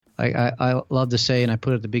I love to say, and I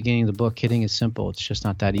put it at the beginning of the book, hitting is simple. It's just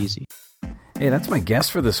not that easy. Hey, that's my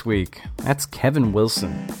guest for this week. That's Kevin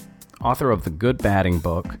Wilson, author of The Good Batting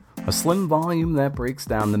Book, a slim volume that breaks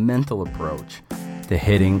down the mental approach to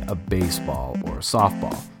hitting a baseball or a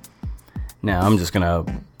softball. Now, I'm just going to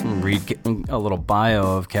read a little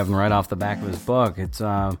bio of Kevin right off the back of his book. It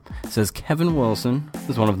says, Kevin Wilson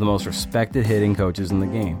is one of the most respected hitting coaches in the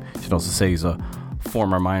game. I should also say he's a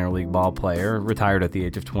former minor league ball player, retired at the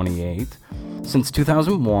age of 28. Since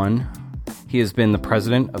 2001, he has been the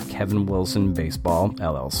president of Kevin Wilson Baseball,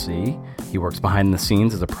 LLC. He works behind the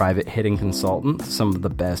scenes as a private hitting consultant to some of the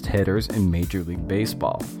best hitters in Major League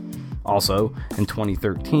Baseball. Also, in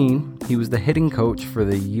 2013, he was the hitting coach for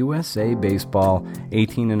the USA Baseball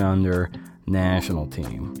 18 and under national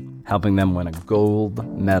team, helping them win a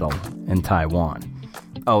gold medal in Taiwan.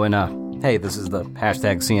 Oh, and hey, this is the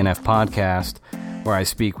 #CNF podcast, where I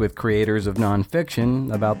speak with creators of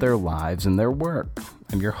nonfiction about their lives and their work.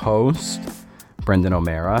 I'm your host, Brendan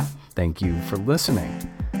O'Mara. Thank you for listening.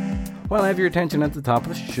 While I have your attention at the top of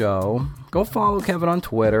the show, go follow Kevin on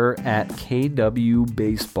Twitter at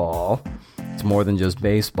KWBaseball. It's more than just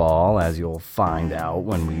baseball, as you'll find out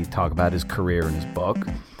when we talk about his career and his book.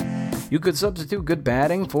 You could substitute good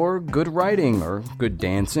batting for good writing, or good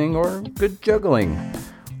dancing, or good juggling,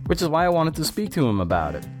 which is why I wanted to speak to him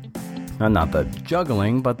about it. Not the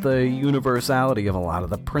juggling, but the universality of a lot of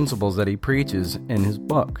the principles that he preaches in his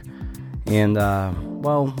book. And,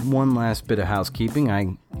 one last bit of housekeeping.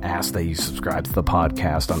 I ask that you subscribe to the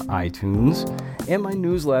podcast on iTunes and my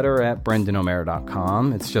newsletter at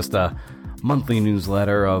BrendanO'Mara.com. It's just a monthly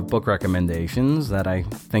newsletter of book recommendations that I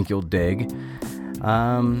think you'll dig.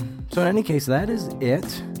 So in any case, that is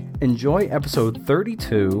it. Enjoy episode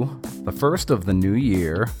 32, the first of the new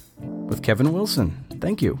year, with Kevin Wilson.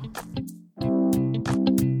 Thank you.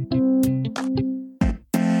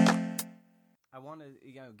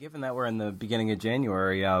 Given that we're in the beginning of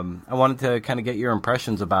January, I wanted to kind of get your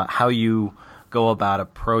impressions about how you go about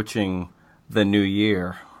approaching the new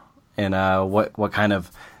year, and what kind of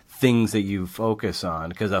things that you focus on,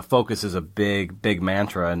 because focus is a big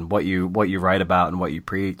mantra in what you write about and what you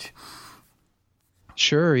preach.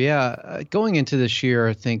 Sure, yeah. Going into this year,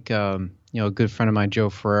 I think a good friend of mine, Joe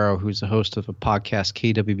Ferrero, who's the host of a podcast,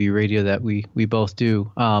 KWB Radio, that we both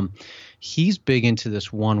do. He's big into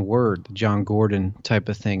this one word, the John Gordon type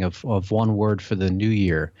of thing of one word for the new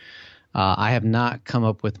year. I have not come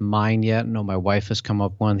up with mine yet. No, my wife has come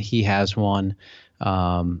up with one. He has one.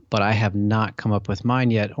 But I have not come up with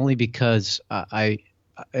mine yet, only because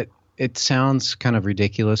it sounds kind of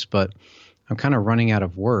ridiculous, but I'm kind of running out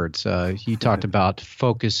of words. You talked about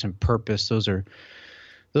focus and purpose. Those are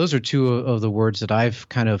two of the words that I've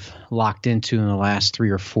kind of locked into in the last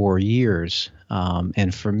 3 or 4 years.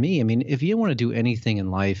 And for me, I mean, if you want to do anything in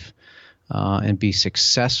life and be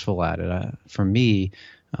successful at it, for me,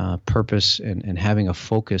 purpose and having a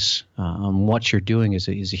focus on what you're doing is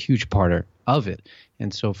a huge part of it.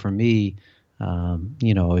 And so for me,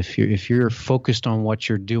 if you're focused on what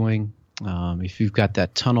you're doing, if you've got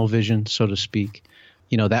that tunnel vision, so to speak,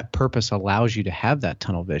 that purpose allows you to have that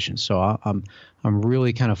tunnel vision. So I'm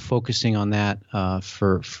really kind of focusing on that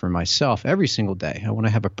for myself every single day. I want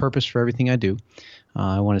to have a purpose for everything I do.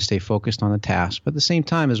 I want to stay focused on the task, but at the same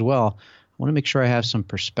time as well, I want to make sure I have some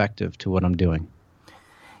perspective to what I'm doing.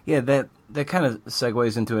 Yeah, that kind of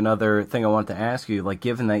segues into another thing I wanted to ask you. Like,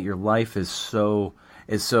 given that your life is so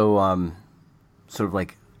sort of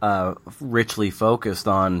like richly focused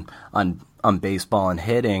on baseball and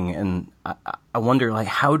hitting, and I wonder, like,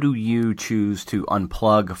 how do you choose to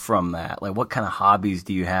unplug from that? Like, what kind of hobbies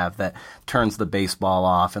do you have that turns the baseball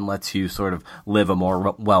off and lets you sort of live a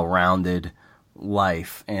more well-rounded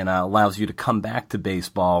life and allows you to come back to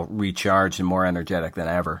baseball recharged and more energetic than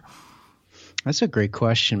ever? That's a great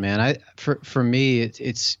question, man. For me,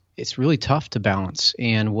 it's really tough to balance.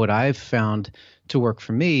 And what I've found to work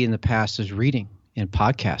for me in the past is reading and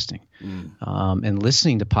podcasting, and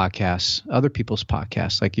listening to podcasts, other people's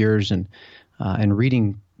podcasts like yours, and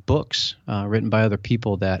reading books written by other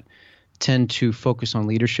people that tend to focus on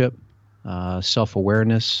leadership,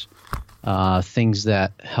 self-awareness, things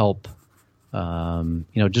that help,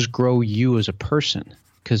 just grow you as a person.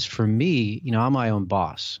 Because for me, I'm my own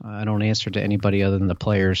boss. I don't answer to anybody other than the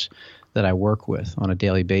players that I work with on a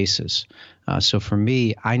daily basis. So for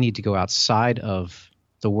me, I need to go outside of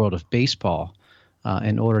the world of baseball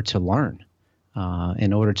in order to learn,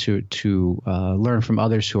 in order to learn from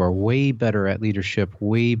others who are way better at leadership,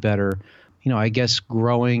 way better, I guess,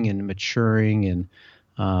 growing and maturing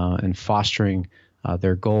and fostering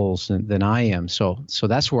their goals than I am. So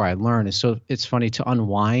that's where I learn. And so it's funny to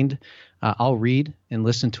unwind. I'll read and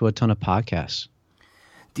listen to a ton of podcasts.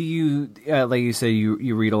 Do you, like you say,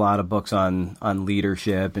 you read a lot of books on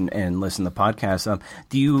leadership and listen to podcasts.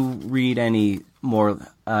 Do you read any more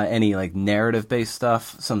any like narrative based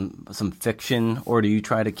stuff, some fiction, or do you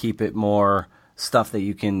try to keep it more stuff that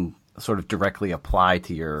you can sort of directly apply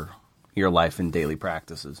to your life and daily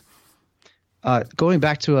practices? Going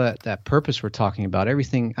back to that purpose we're talking about,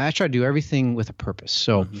 I try to do everything with a purpose.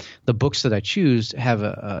 So the books that I choose have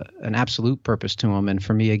an absolute purpose to them. And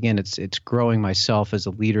for me, again, it's growing myself as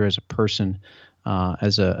a leader, as a person,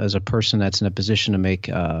 as a person that's in a position to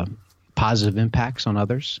make positive impacts on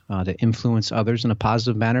others, to influence others in a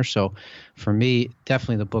positive manner. So for me,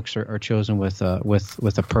 definitely the books are chosen with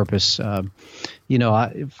a purpose.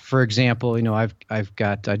 For example, I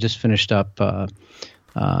just finished up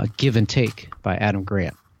Give and Take by Adam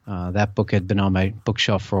Grant. That book had been on my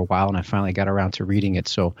bookshelf for a while, and I finally got around to reading it.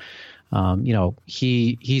 So,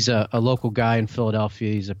 he's a local guy in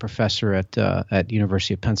Philadelphia. He's a professor at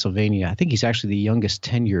University of Pennsylvania. I think he's actually the youngest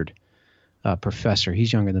tenured professor.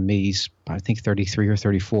 He's younger than me. He's, I think, 33 or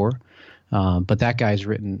 34. But that guy's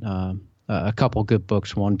written a couple good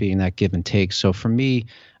books, one being that Give and Take. So for me,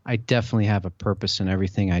 I definitely have a purpose in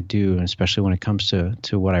everything I do, and especially when it comes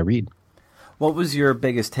to what I read. What was your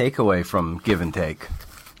biggest takeaway from Give and Take?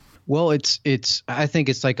 Well, I think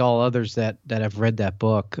it's like all others that have read that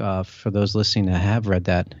book. For those listening that have read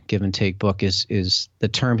that Give and Take book, is the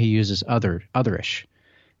term he uses, otherish,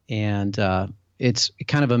 and it's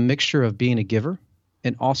kind of a mixture of being a giver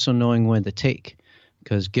and also knowing when to take,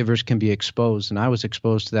 because givers can be exposed, and I was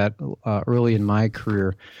exposed to that early in my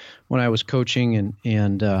career when I was coaching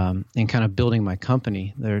and kind of building my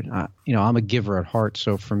company. I'm a giver at heart,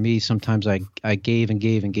 so for me, sometimes I gave and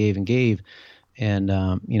gave and gave and gave, and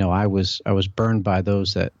I was burned by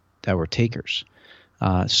those that were takers.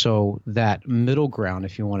 So that middle ground,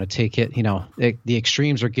 if you want to take it, the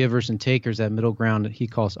extremes are givers and takers. That middle ground he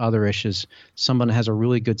calls otherish is someone that has a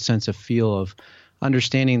really good sense of feel of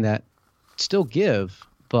understanding that still give,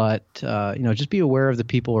 but just be aware of the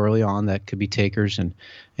people early on that could be takers, and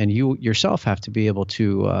you yourself have to be able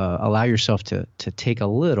to allow yourself to take a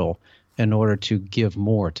little in order to give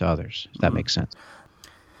more to others, if that makes sense.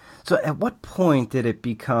 So at what point did it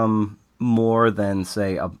become more than,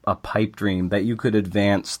 say, a pipe dream that you could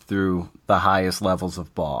advance through the highest levels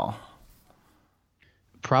of ball?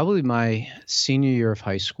 Probably my senior year of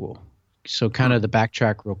high school. So kind of the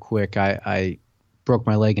backtrack real quick, I broke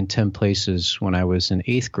my leg in 10 places when I was in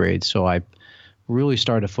 8th grade, so I really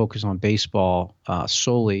started to focus on baseball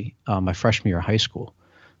solely my freshman year of high school.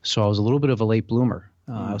 So I was a little bit of a late bloomer.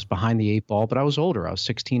 I was behind the 8 ball, but I was older. I was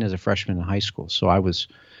 16 as a freshman in high school, so I was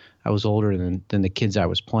older than the kids I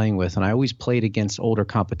was playing with, and I always played against older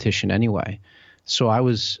competition anyway. So I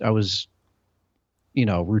was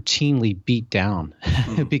routinely beat down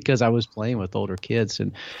because I was playing with older kids,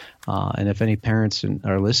 and if any parents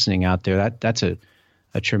are listening out there, that's a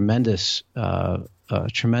tremendous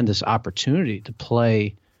opportunity to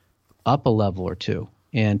play up a level or two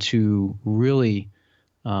and to really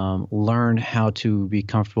learn how to be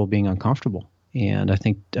comfortable being uncomfortable. And I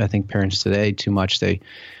think parents today too much they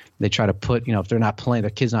try to put, if they're not playing,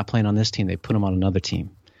 their kid's not playing on this team, they put them on another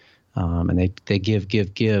team. And they give,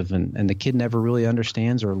 and the kid never really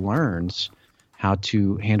understands or learns how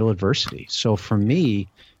to handle adversity. So for me,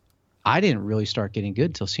 I didn't really start getting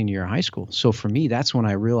good till senior year of high school. So for me, that's when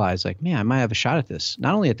I realized, like, man, I might have a shot at this,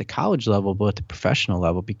 not only at the college level, but at the professional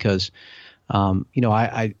level, because,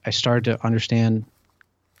 I started to understand,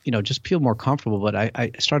 just feel more comfortable, but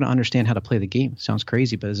I started to understand how to play the game. It sounds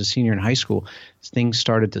crazy, but as a senior in high school, things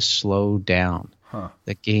started to slow down.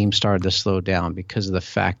 The game started to slow down because of the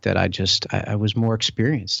fact that I was more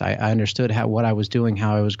experienced. I understood what I was doing,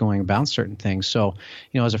 how I was going about certain things. So,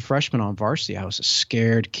 as a freshman on varsity, I was a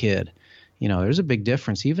scared kid. There's a big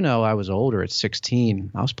difference. Even though I was older at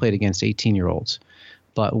 16, I was played against 18-year-olds.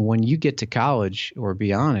 But when you get to college or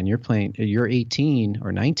beyond and you're 18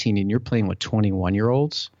 or 19 and you're playing with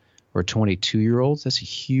 21-year-olds or 22-year-olds, that's a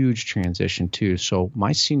huge transition too. So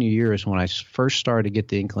my senior year is when I first started to get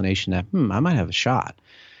the inclination that, I might have a shot.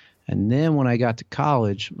 And then when I got to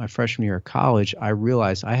college, my freshman year of college, I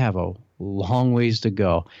realized I have a long ways to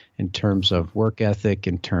go in terms of work ethic,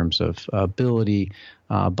 in terms of ability.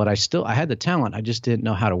 But I had the talent. I just didn't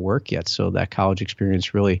know how to work yet. So that college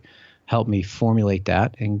experience really helped me formulate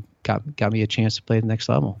that and got me a chance to play at the next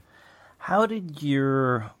level. How did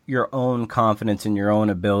your own confidence in your own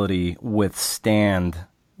ability withstand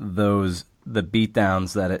the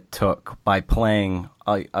beatdowns that it took by playing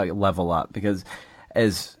a level up? Because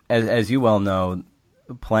as you well know,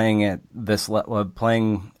 playing at this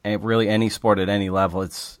playing really any sport at any level,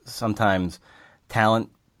 it's sometimes talent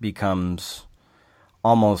becomes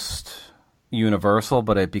almost universal,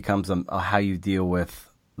 but it becomes how you deal with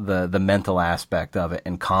the mental aspect of it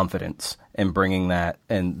and confidence and bringing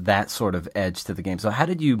that sort of edge to the game. So how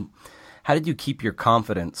did you keep your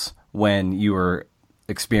confidence when you were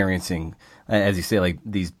experiencing, as you say, like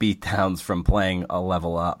these beatdowns from playing a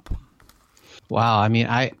level up? Wow. I mean,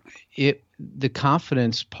 the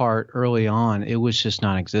confidence part early on, it was just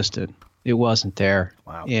non-existent. It wasn't there.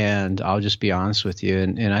 Wow. And I'll just be honest with you.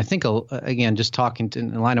 And I think, again, just talking to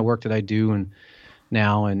the line of work that I do and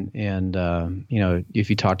if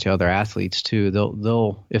you talk to other athletes too,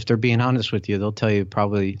 they'll if they're being honest with you, they'll tell you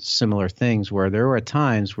probably similar things where there were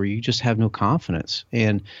times where you just have no confidence.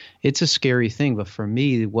 And it's a scary thing. But for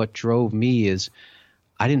me, what drove me is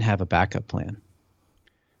I didn't have a backup plan.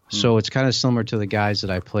 So it's kind of similar to the guys that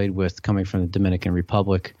I played with coming from the Dominican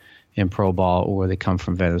Republic in pro ball, or they come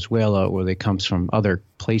from Venezuela, or they come from other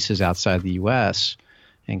places outside the U.S.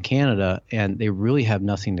 and Canada, and they really have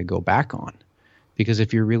nothing to go back on. Because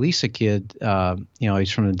if you release a kid,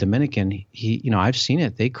 he's from the Dominican, I've seen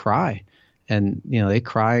it. They cry, and they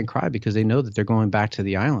cry and cry because they know that they're going back to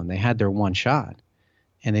the island. They had their one shot,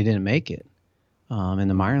 and they didn't make it in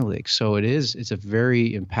the minor leagues. So it's a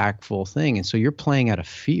very impactful thing. And so you're playing out of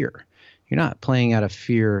fear. You're not playing out of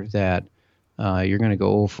fear that you're going to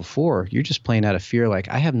go 0 for 4. You're just playing out of fear, like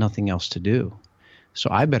I have nothing else to do, so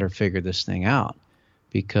I better figure this thing out.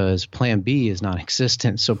 Because plan B is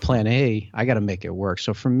non-existent. So plan A, I got to make it work.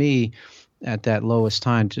 So for me, at that lowest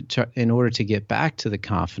time, in order to get back to the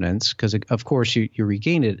confidence, because of course you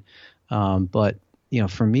regain it, but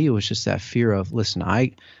for me it was just that fear of, listen,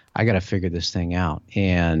 I got to figure this thing out.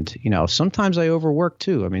 And sometimes I overwork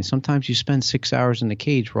too. I mean, sometimes you spend 6 hours in the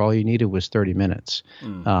cage where all you needed was 30 minutes.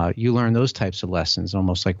 You learn those types of lessons,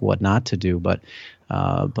 almost like what not to do. But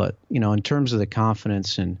in terms of the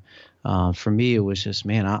confidence and for me, it was just,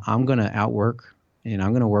 man, I'm going to outwork and I'm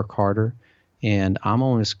going to work harder. And I'm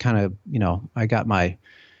almost kind of, I got my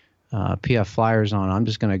PF Flyers on. I'm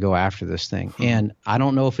just going to go after this thing. And I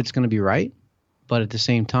don't know if it's going to be right, but at the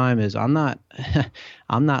same time I'm not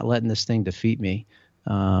letting this thing defeat me,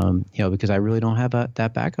 because I really don't have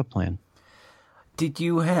that backup plan. Did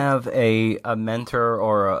you have a mentor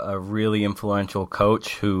or a really influential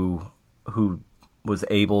coach who was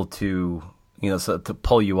able to, so to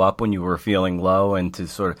pull you up when you were feeling low and to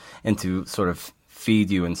sort of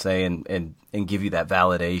feed you and say and give you that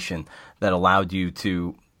validation that allowed you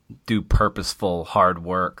to do purposeful hard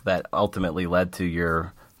work that ultimately led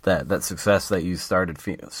to that success that you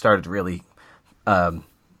started really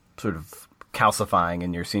sort of calcifying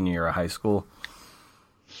in your senior year of high school?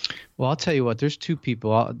 Well, I'll tell you what, there's two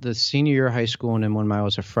people, the senior year of high school and then when I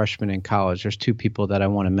was a freshman in college, there's two people that I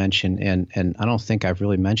want to mention. And I don't think I've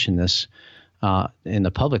really mentioned this in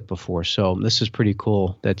the public before. So this is pretty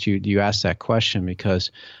cool that you asked that question because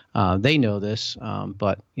they know this.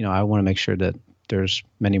 But, I want to make sure that there's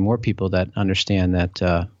many more people that understand that,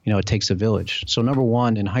 it takes a village. So number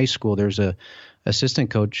one, in high school, there's a assistant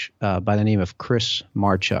coach by the name of Chris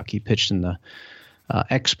Marchuk. He pitched in the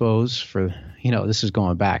Expos for, this is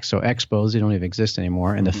going back. So Expos, they don't even exist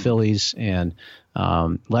anymore. And the Phillies and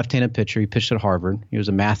left-handed pitcher. He pitched at Harvard. He was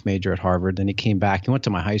a math major at Harvard. Then he came back. He went to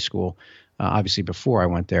my high school, obviously before I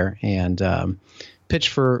went there, and pitched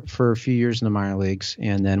for a few years in the minor leagues.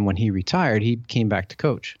 And then when he retired, he came back to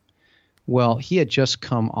coach. Well, he had just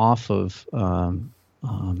come off of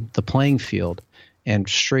the playing field and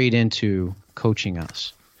straight into coaching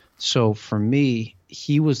us. So for me,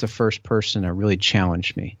 he was the first person that really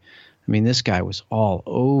challenged me. I mean, this guy was all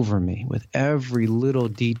over me with every little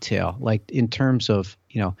detail, like in terms of,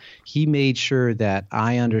 he made sure that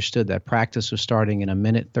I understood that practice was starting in a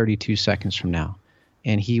minute, 32 seconds from now.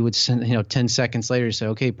 And he would send, 10 seconds later, he said,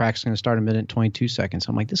 okay, practice is going to start in a minute, 22 seconds.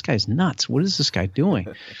 I'm like, this guy's nuts. What is this guy doing?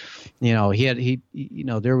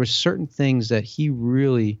 There were certain things that he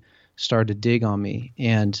really started to dig on me.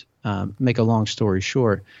 And make a long story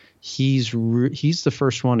short, he's the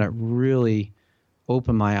first one that really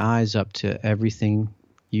opened my eyes up to everything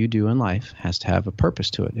you do in life has to have a purpose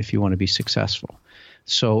to it if you want to be successful.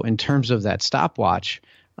 So in terms of that stopwatch,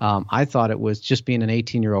 I thought it was just being an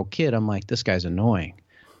 18-year-old kid. I'm like, this guy's annoying.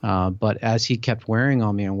 But as he kept wearing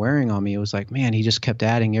on me, it was like, man, he just kept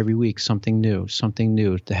adding every week something new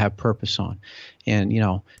to have purpose on. And,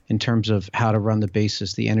 in terms of how to run the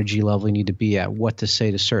bases, the energy level you need to be at, what to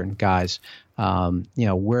say to certain guys,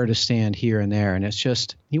 where to stand here and there. And it's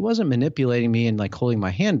just, he wasn't manipulating me and like holding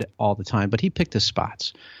my hand all the time, but he picked his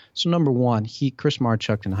spots. So number one, Chris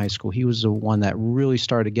Marchuk in high school, he was the one that really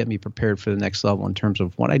started to get me prepared for the next level in terms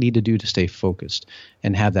of what I need to do to stay focused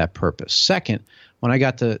and have that purpose. Second, when I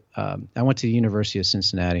got to, I went to the University of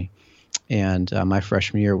Cincinnati, and my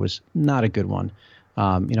freshman year was not a good one.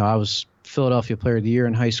 I was Philadelphia Player of the Year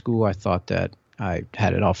in high school. I thought that I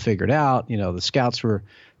had it all figured out. The scouts were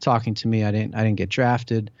talking to me. I didn't get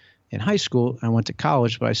drafted in high school. I went to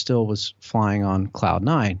college, but I still was flying on cloud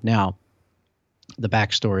nine. Now, the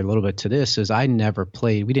backstory a little bit to this is I never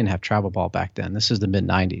played. We didn't have travel ball back then. This is the mid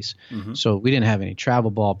 90s. Mm-hmm. So we didn't have any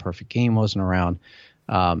travel ball. Perfect Game wasn't around.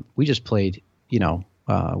 We just played, town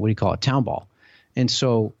ball. And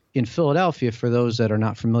so in Philadelphia, for those that are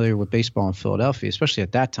not familiar with baseball in Philadelphia, especially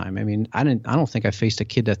at that time, I mean, I don't think I faced a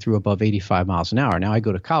kid that threw above 85 miles an hour. Now I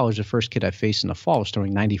go to college. The first kid I faced in the fall was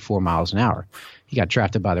throwing 94 miles an hour. He got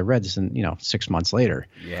drafted by the Reds, and 6 months later.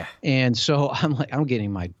 Yeah. And so I'm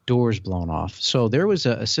getting my doors blown off. So there was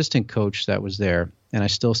an assistant coach that was there, and I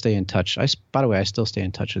still stay in touch. By the way, I still stay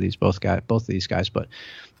in touch with both of these guys. But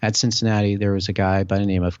at Cincinnati, there was a guy by the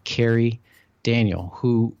name of Kerry Daniel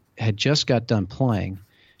who had just got done playing.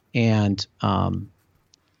 And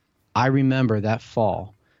I remember that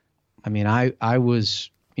fall. I mean, I was,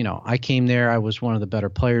 I came there. I was one of the better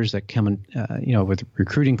players that come in, with the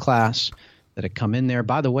recruiting class that had come in there.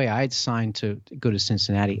 By the way, I had signed to go to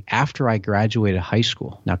Cincinnati after I graduated high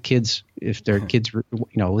school. Now, kids, if they're kids,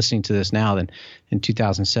 listening to this now, then in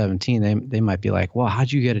 2017, they might be like, well,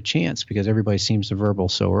 how'd you get a chance? Because everybody seems to verbal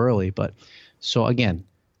so early. But so again,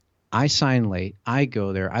 I sign late. I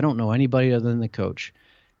go there. I don't know anybody other than the coach.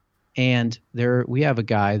 And we have a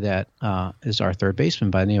guy that is our third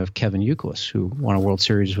baseman by the name of Kevin Youkilis, who won a World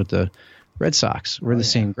Series with the Red Sox. We're the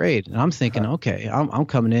same grade. And I'm thinking, okay, I'm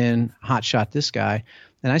coming in, hot shot this guy.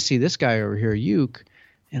 And I see this guy over here, Uke,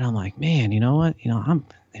 and I'm like, man, you know what?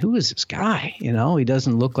 Who is this guy? He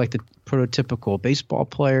doesn't look like the prototypical baseball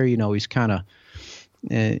player. He's kind of,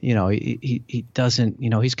 he doesn't,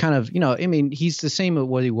 he's kind of, he's the same as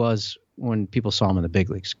what he was when people saw him in the big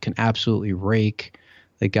leagues. Can absolutely rake.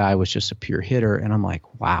 The guy was just a pure hitter. And I'm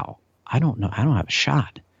like, wow, I don't know. I don't have a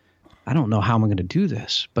shot. I don't know how I'm going to do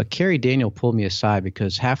this. But Kerry Daniel pulled me aside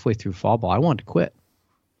because halfway through fall ball, I wanted to quit.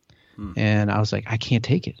 And I was like, I can't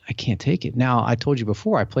take it. I can't take it. Now, I told you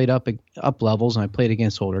before, I played up levels and I played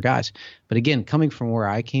against older guys. But again, coming from where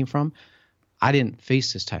I came from, I didn't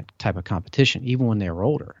face this type of competition, even when they were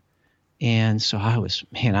older. And so I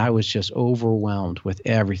was just overwhelmed with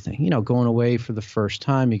everything. Going away for the first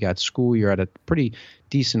time, you got school, you're at a pretty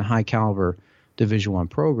decent high caliber Division I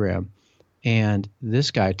program. And this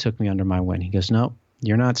guy took me under my wing. He goes, no,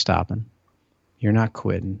 you're not stopping. You're not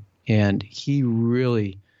quitting. And he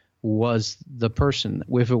really was the person.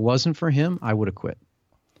 If it wasn't for him, I would have quit.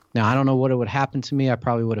 Now, I don't know what would happen to me. I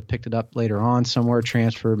probably would have picked it up later on somewhere,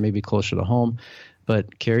 transferred, maybe closer to home.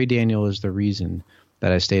 But Kerry Daniel is the reason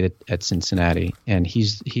that I stayed at Cincinnati. And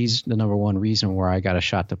he's the number one reason where I got a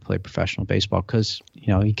shot to play professional baseball because,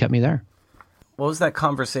 he kept me there. What was that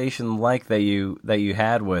conversation like that you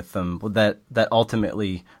had with them that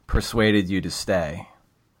ultimately persuaded you to stay?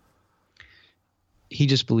 He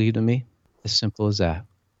just believed in me, as simple as that.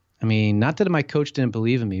 I mean, not that my coach didn't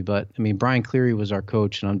believe in me, but I mean, Brian Cleary was our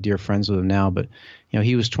coach, and I'm dear friends with him now. But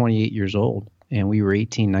he was 28 years old, and we were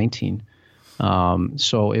 18, 19.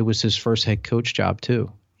 So it was his first head coach job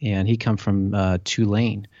too, and he come from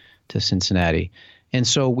Tulane to Cincinnati, and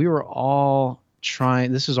so we were all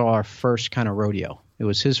trying. This is all our first kind of rodeo. It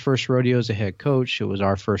was his first rodeo as a head coach. It was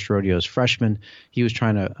our first rodeo as freshmen. He was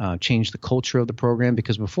trying to change the culture of the program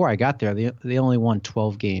because before I got there, they only won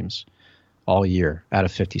 12 games all year out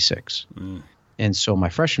of 56. And so my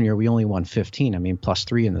freshman year, we only won 15. I mean, plus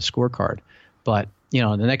 3 in the scorecard. But,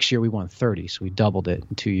 the next year we won 30. So we doubled it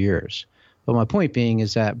in 2 years. But my point being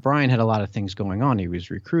is that Brian had a lot of things going on. He was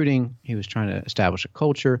recruiting. He was trying to establish a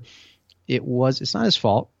culture. It's not his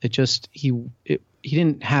fault. It just, he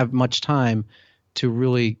didn't have much time to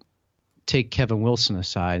really take Kevin Wilson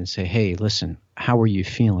aside and say, hey, listen, how are you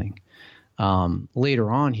feeling? Later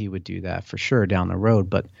on, he would do that for sure down the road.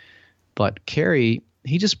 But Kerry,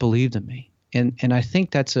 he just believed in me. And I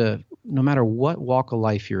think that's no matter what walk of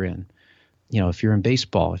life you're in, if you're in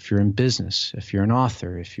baseball, if you're in business, if you're an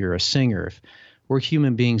author, if you're a singer, we're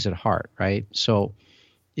human beings at heart, right? So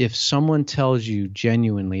if someone tells you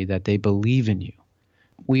genuinely that they believe in you,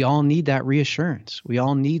 we all need that reassurance. We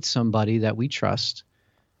all need somebody that we trust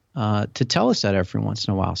to tell us that every once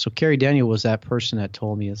in a while. So Kerry Daniel was that person that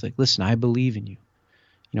told me, it's like, listen, I believe in you.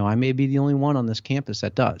 I may be the only one on this campus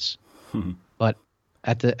that does, but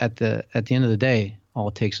at the end of the day, all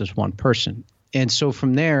it takes is one person. And so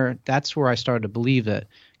from there, that's where I started to believe that,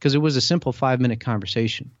 because it was a simple 5-minute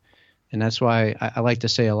conversation. And that's why I like to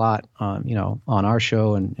say a lot, on our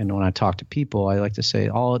show and when I talk to people, I like to say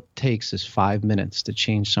all it takes is 5 minutes to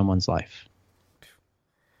change someone's life.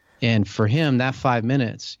 And for him, that 5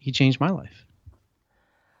 minutes, he changed my life.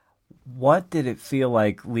 What did it feel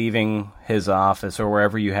like leaving his office or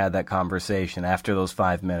wherever you had that conversation after those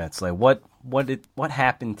 5 minutes? Like what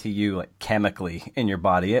happened to you, like, chemically in your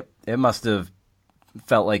body? It must have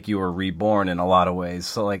felt like you were reborn in a lot of ways.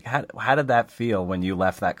 So, like, how did that feel when you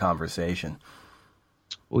left that conversation?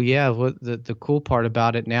 Well, yeah, the cool part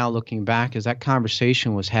about it now, looking back, is that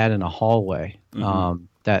conversation was had in a hallway. Mm-hmm.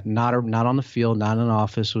 That not on the field, not in an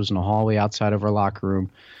office. It was in a hallway outside of our locker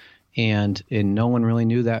room, and no one really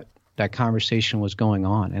knew that conversation was going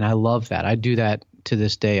on. And I love that. I do that to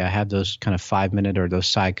this day. I have those kind of 5-minute or those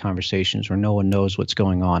side conversations where no one knows what's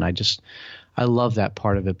going on. I love that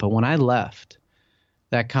part of it. But when I left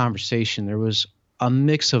that conversation, there was a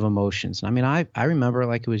mix of emotions. I mean, I remember it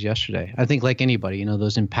like it was yesterday. I think like anybody,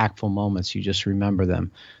 those impactful moments, you just remember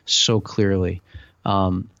them so clearly.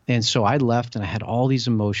 And so I left and I had all these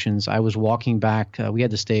emotions. I was walking back. We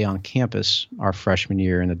had to stay on campus our freshman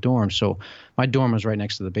year in the dorm. So my dorm was right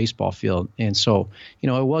next to the baseball field. And so, it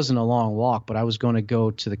wasn't a long walk, but I was going to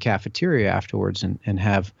go to the cafeteria afterwards and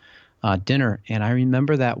have dinner. And I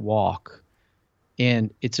remember that walk.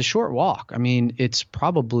 And it's a short walk. I mean, it's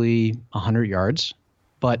probably 100 yards,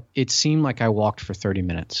 but it seemed like I walked for 30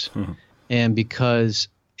 minutes. Mm-hmm. And because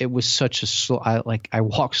it was such a slow, I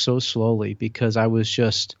walked so slowly because I was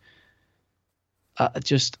just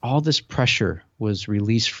all this pressure was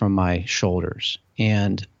released from my shoulders.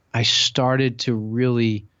 And I started to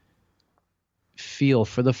really feel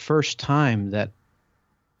for the first time that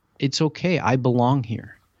it's okay. I belong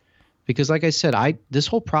here. Because like I said, this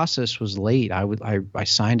whole process was late. I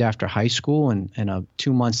signed after high school, and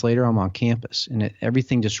 2 months later I'm on campus, and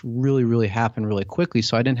everything just really, really happened really quickly.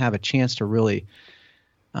 So I didn't have a chance to really,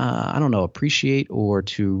 appreciate or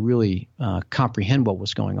to really comprehend what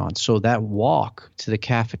was going on. So that walk to the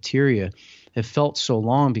cafeteria, it felt so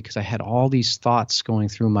long because I had all these thoughts going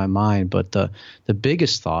through my mind. But the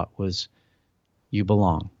biggest thought was, you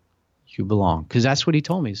belong. You belong. Because that's what he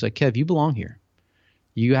told me. He's like, Kev, you belong here.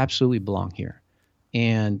 You absolutely belong here.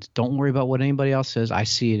 And don't worry about what anybody else says. I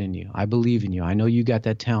see it in you. I believe in you. I know you got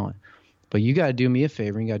that talent. But you got to do me a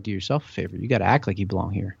favor, and you got to do yourself a favor. You got to act like you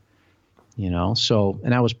belong here. So,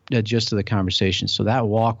 and that was the gist of the conversation. So that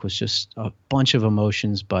walk was just a bunch of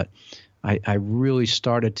emotions, but I really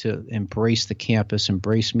started to embrace the campus,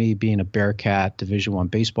 embrace me being a Bearcat Division I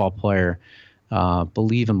baseball player,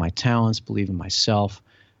 believe in my talents, believe in myself.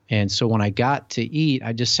 And so when I got to eat,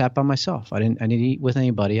 I just sat by myself. I didn't eat with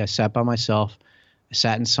anybody. I sat by myself. I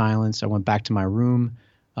sat in silence. I went back to my room.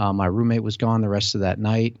 My roommate was gone the rest of that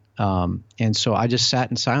night. And so I just sat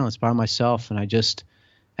in silence by myself. And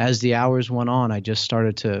as the hours went on, I just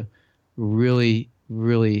started to really,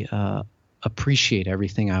 really appreciate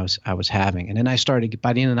everything I was having. And then by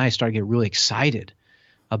the end of the night, I started to get really excited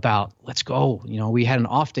about, let's go. We had an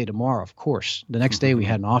off day tomorrow, of course. The next day we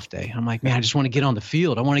had an off day. I'm like, man, I just want to get on the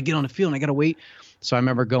field. I want to get on the field, and I got to wait. So I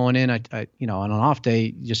remember going in, on an off day,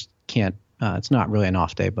 you just can't, it's not really an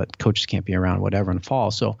off day, but coaches can't be around, whatever, in the fall.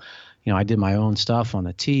 So, I did my own stuff on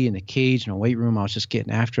the tee and the cage and the weight room. I was just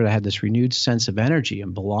getting after it. I had this renewed sense of energy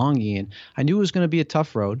and belonging, and I knew it was going to be a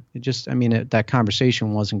tough road. That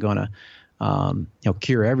conversation wasn't going to,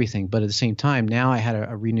 cure everything. But at the same time, now I had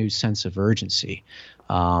a renewed sense of urgency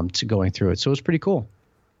to going through it. So it was pretty cool.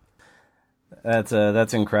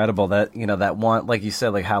 That's incredible. That, that one, like you said,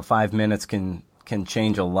 like how 5 minutes can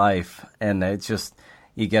change a life. And it's just,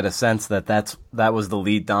 you get a sense that was the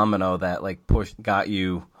lead domino that like got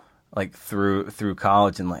you like through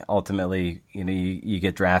college, and like ultimately, you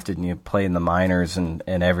get drafted and you play in the minors and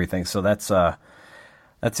everything. So that's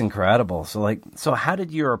incredible. So how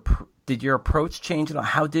did your approach change?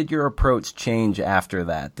 How did your approach change after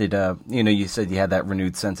that? Did you said you had that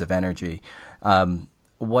renewed sense of energy.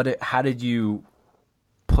 How did you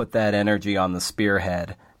put that energy on the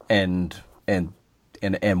spearhead and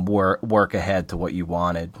work ahead to what you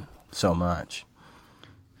wanted so much?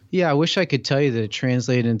 Yeah, I wish I could tell you that it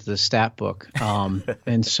translated into the stat book.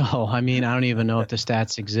 And so, I don't even know if the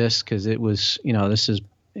stats exist, because it was, this is,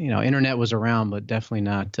 internet was around, but definitely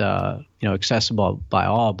not, accessible by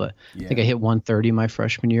all. But yeah. I think I hit 130 my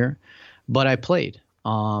freshman year, but I played,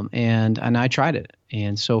 and I tried it.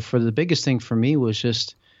 And so the biggest thing for me was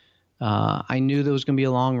just I knew there was going to be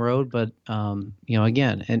a long road, but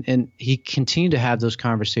again, and he continued to have those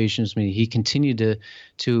conversations with me. He continued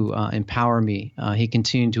to empower me. He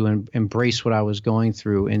continued to embrace what I was going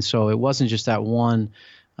through, and so it wasn't just that one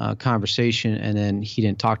conversation, and then he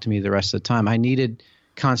didn't talk to me the rest of the time. I needed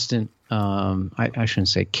constant, I shouldn't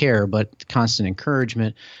say care, but constant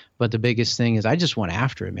encouragement. But the biggest thing is I just went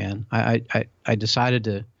after it, man. I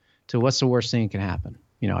decided to what's the worst thing that can happen?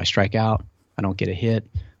 I strike out. I don't get a hit.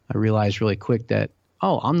 I realized really quick that,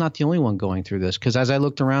 I'm not the only one going through this. Because as I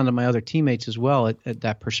looked around at my other teammates as well,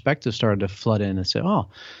 that perspective started to flood in and say,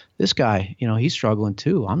 this guy, he's struggling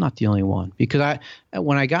too. I'm not the only one. Because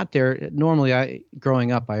when I got there, normally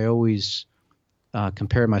growing up, I always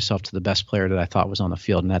compared myself to the best player that I thought was on the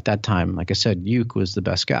field. And at that time, like I said, Uke was the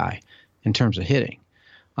best guy in terms of hitting.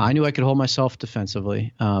 I knew I could hold myself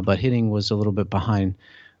defensively, but hitting was a little bit behind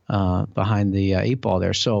the 8 ball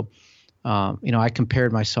there. So, I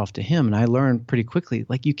compared myself to him, and I learned pretty quickly,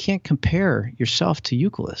 like, you can't compare yourself to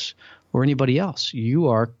Youkilis or anybody else. You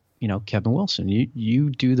are, Kevin Wilson. You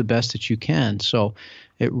do the best that you can. So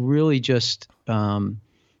it really just,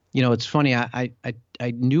 it's funny.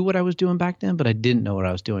 I knew what I was doing back then, but I didn't know what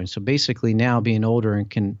I was doing. So basically now being older and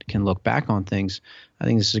can look back on things, I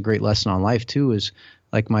think this is a great lesson on life too, is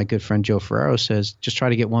like my good friend Joe Ferrero says, just try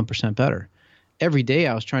to get 1% better. Every day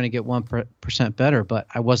I was trying to get 1% better, but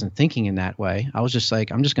I wasn't thinking in that way. I was just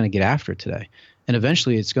like, I'm just going to get after it today. And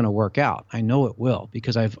eventually it's going to work out. I know it will,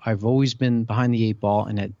 because I've always been behind the 8 ball,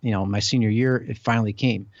 and at, my senior year, it finally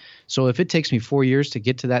came. So if it takes me 4 years to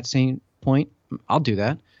get to that same point, I'll do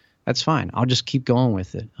that. That's fine. I'll just keep going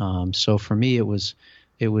with it. So for me, it was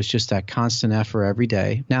just that constant effort every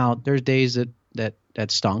day. Now there's days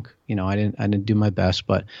that stunk. I didn't do my best,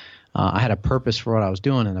 but I had a purpose for what I was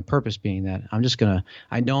doing, and the purpose being that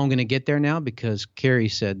I know I'm going to get there now, because Kerry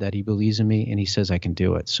said that he believes in me and he says I can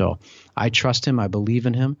do it. So I trust him. I believe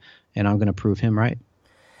in him, and I'm going to prove him right.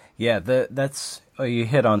 Yeah, that's you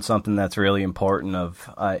hit on something that's really important.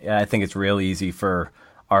 I think it's real easy for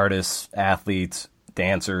artists, athletes,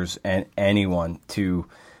 dancers, and anyone to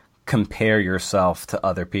compare yourself to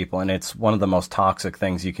other people. And it's one of the most toxic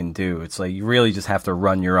things you can do. It's like you really just have to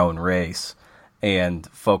run your own race and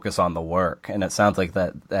focus on the work. And it sounds like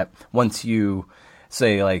that once you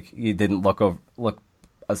say, like, you didn't look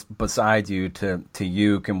beside you to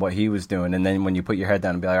Uke and what he was doing, and then when you put your head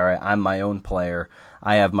down and be like, all right, I'm my own player,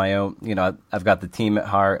 I have my own, I've got the team at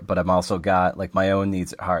heart, but I've also got like my own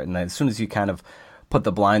needs at heart. And as soon as you kind of put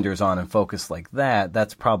the blinders on and focus like that,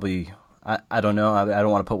 that's probably, I don't know, I don't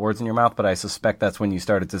want to put words in your mouth, but I suspect that's when you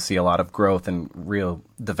started to see a lot of growth and real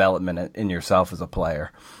development in yourself as a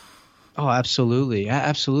player. Oh, absolutely.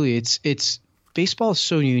 Absolutely. It's baseball is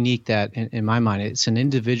so unique that in my mind, it's an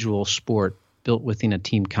individual sport built within a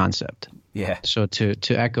team concept. Yeah. So to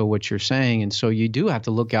echo what you're saying, and so you do have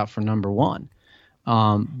to look out for number one.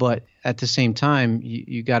 But at the same time,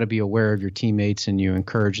 you got to be aware of your teammates and you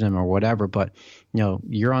encourage them or whatever. But,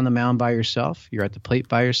 you're on the mound by yourself. You're at the plate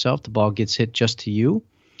by yourself. The ball gets hit just to you,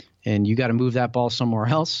 and you got to move that ball somewhere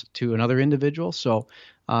else to another individual. So,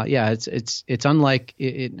 it's unlike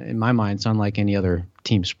in my mind, it's unlike any other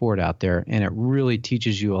team sport out there. And it really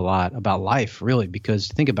teaches you a lot about life, really, because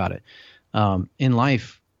think about it. In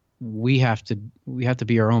life, we have to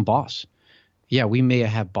be our own boss. Yeah, we may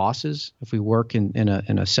have bosses if we work in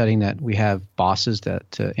a setting that we have bosses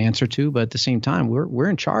that to answer to, but at the same time, we're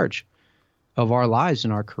in charge of our lives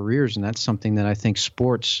and our careers, and that's something that I think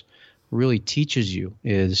sports really teaches you,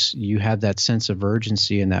 is you have that sense of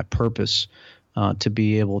urgency and that purpose to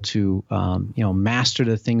be able to master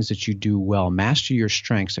the things that you do well, master your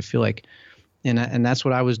strengths. I feel like, and that's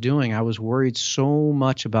what I was doing. I was worried so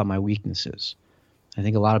much about my weaknesses. I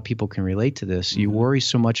think a lot of people can relate to this. You worry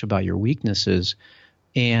so much about your weaknesses,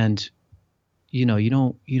 and you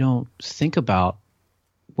don't think about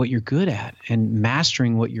what you're good at and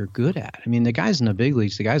mastering what you're good at. I mean, the guys in the big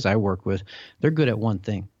leagues, the guys I work with, they're good at one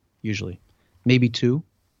thing usually, maybe two.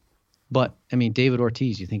 But I mean, David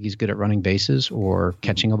Ortiz, you think he's good at running bases or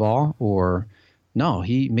catching a ball? Or no,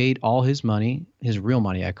 he made all his money, his real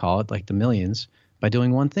money, I call it, like the millions, by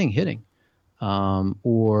doing one thing, hitting.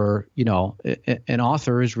 Or an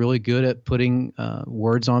author is really good at putting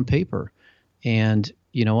words on paper. And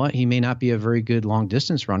you know what? He may not be a very good long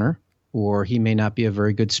distance runner, or he may not be a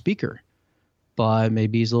very good speaker, but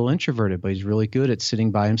maybe he's a little introverted, but he's really good at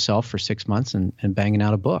sitting by himself for 6 months and banging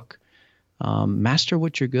out a book. Master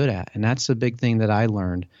what you're good at. And that's the big thing that I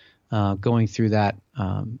learned going through that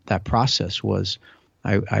process was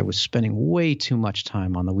I was spending way too much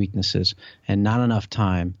time on the weaknesses and not enough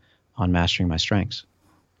time on mastering my strengths.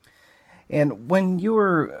 And when you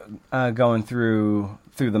were going through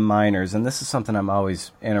the minors, and this is something I'm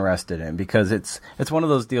always interested in because it's one of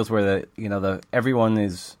those deals where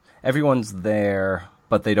everyone's there,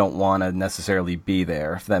 but they don't want to necessarily be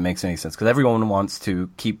there, if that makes any sense. Because everyone wants to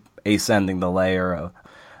keep ascending the ladder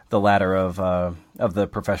of the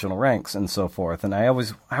professional ranks and so forth. And I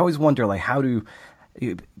always wonder, like, how do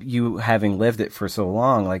you having lived it for so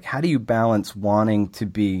long, like, how do you balance wanting to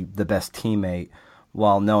be the best teammate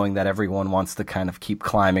while knowing that everyone wants to kind of keep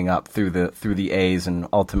climbing up through the A's and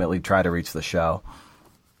ultimately try to reach the show?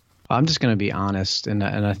 I'm just going to be honest, and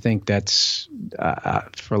I think that's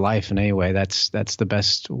for life in any way. That's the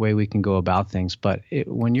best way we can go about things. But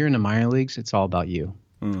when you're in the minor leagues, it's all about you,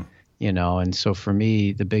 And so for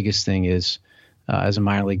me, the biggest thing is, as a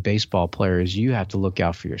minor league baseball player, is you have to look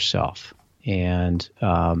out for yourself. And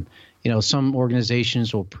some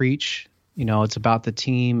organizations will preach, it's about the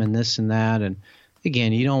team and this and that, and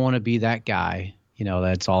again, you don't want to be that guy,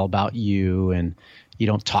 that's all about you and you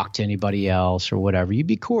don't talk to anybody else or whatever. You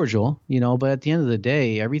be cordial, but at the end of the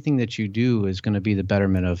day, everything that you do is going to be the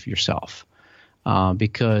betterment of yourself.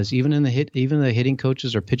 Because even the hitting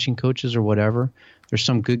coaches or pitching coaches or whatever, there's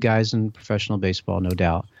some good guys in professional baseball, no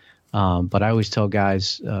doubt. But I always tell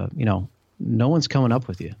guys, no one's coming up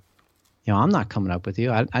with you. I'm not coming up with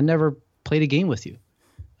you. I never played a game with you,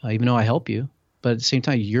 even though I help you. But at the same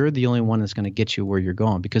time, you're the only one that's going to get you where you're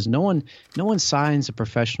going, because no one signs a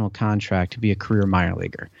professional contract to be a career minor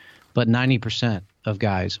leaguer. But 90% of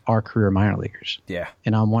guys are career minor leaguers. Yeah.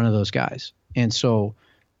 And I'm one of those guys. And so,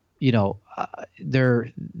 there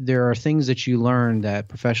are things that you learn that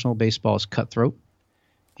professional baseball is cutthroat.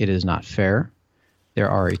 It is not fair. There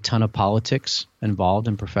are a ton of politics involved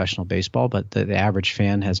in professional baseball, but the average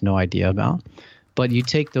fan has no idea about. But you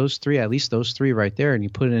take those three, at least those three right there, and you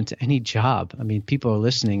put it into any job. I mean, people are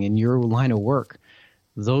listening in your line of work.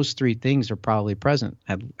 Those three things are probably present,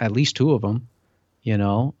 at least two of them.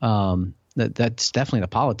 That's definitely, the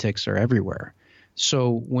politics are everywhere.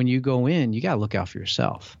 So when you go in, you got to look out for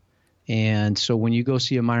yourself. And so when you go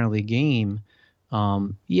see a minor league game,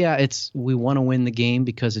 we want to win the game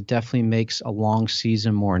because it definitely makes a long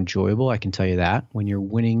season more enjoyable. I can tell you that when you're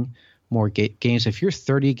winning more games. If you're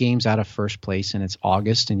 30 games out of first place and it's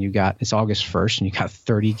August and it's August 1st and you got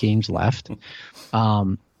 30 games left,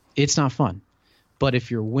 it's not fun. But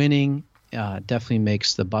if you're winning, definitely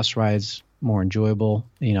makes the bus rides more enjoyable.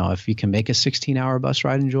 If you can make a 16-hour bus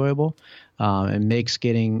ride enjoyable, it makes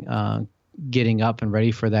getting up and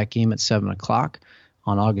ready for that game at 7:00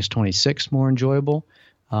 on August 26th more enjoyable.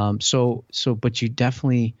 But you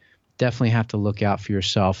definitely have to look out for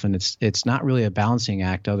yourself, and it's not really a balancing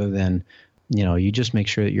act other than, you just make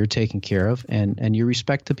sure that you're taken care of and you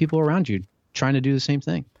respect the people around you trying to do the same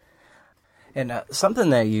thing. And something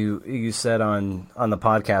that you said on the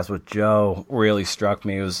podcast with Joe really struck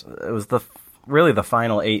me. It was the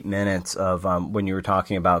final 8 minutes of when you were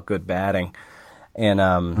talking about good batting, and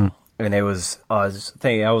it was I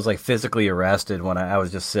was like physically arrested when I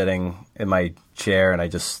was just sitting in my chair and I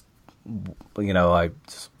just I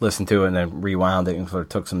just listened to it and then rewound it and sort of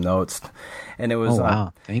took some notes, and it was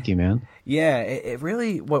wow, thank you, man. Yeah, it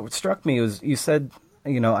really, what struck me was you said,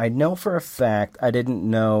 I know for a fact I didn't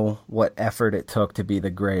know what effort it took to be the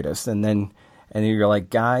greatest. And then you're like,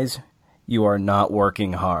 guys, you are not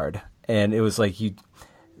working hard. And it was like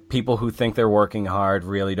people who think they're working hard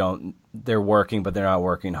really don't. They're working, but they're not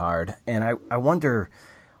working hard. And I wonder,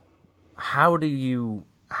 how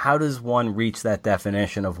does one reach that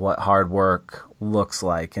definition of what hard work looks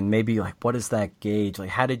like? And maybe, like, what is that gauge? Like,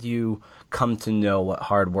 how did you come to know what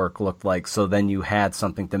hard work looked like so then you had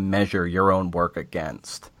something to measure your own work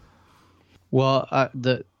against? Well,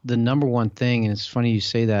 the number one thing, and it's funny you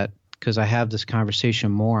say that because I have this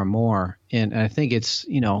conversation more and more, and I think it's,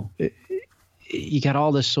 you got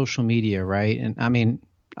all this social media, right? And I mean,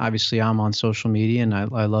 obviously I'm on social media and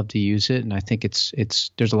I love to use it, and I think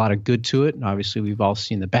there's a lot of good to it, and obviously we've all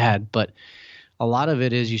seen the bad, but a lot of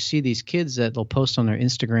it is you see these kids that they'll post on their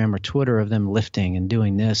Instagram or Twitter of them lifting and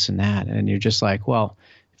doing this and that, and you're just like, well,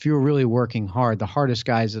 if you were really working hard, the hardest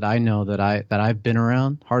guys that I know that I've been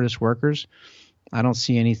around, hardest workers, I don't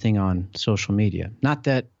see anything on social media. Not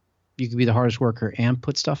that you could be the hardest worker and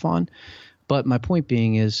put stuff on, but my point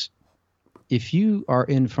being is, if you are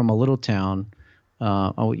from a little town,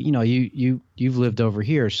 you've lived over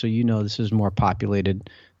here, so this is more populated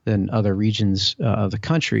than other regions of the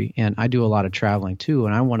country. And I do a lot of traveling too,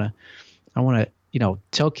 and I want to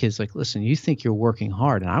tell kids, like, listen, you think you're working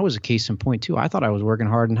hard, and I was a case in point too. I thought I was working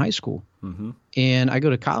hard in high school, and I go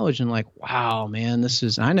to college and like, wow, man,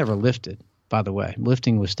 I never lifted. by the way.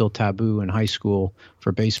 Lifting was still taboo in high school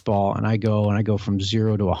for baseball, and I go from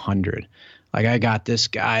 0 to 100. Like, I got this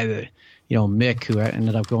guy that, Mick, who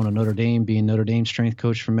ended up going to Notre Dame, being Notre Dame strength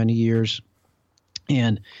coach for many years.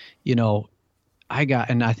 And, and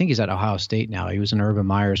I think he's at Ohio State now. He was in Urban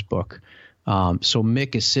Meyer's book. So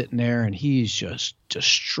Mick is sitting there and he's just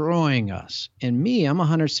destroying us. And me, I'm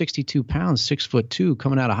 162 pounds, 6'2",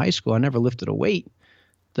 coming out of high school. I never lifted a weight.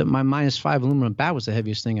 My -5 aluminum bat was the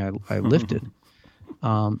heaviest thing I lifted.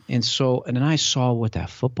 And then I saw what that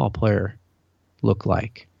football player looked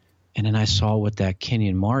like. And then I saw what that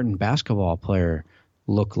Kenyon Martin basketball player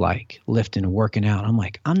looked like, lifting and working out. I'm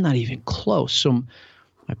like, I'm not even close. So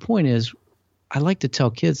my point is, I like to tell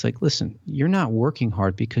kids, like, listen, you're not working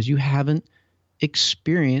hard because you haven't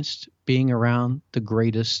experienced being around the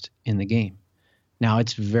greatest in the game. Now,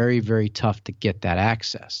 it's very, very tough to get that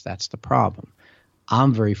access. That's the problem.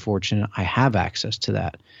 I'm very fortunate. I have access to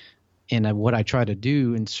that. And what I try to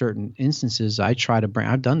do in certain instances, I've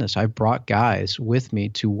done this. I've brought guys with me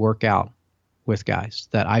to work out with guys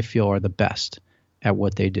that I feel are the best at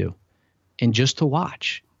what they do, and just to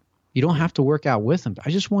watch. You don't have to work out with them.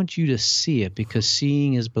 I just want you to see it, because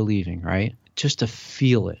seeing is believing, right? Just to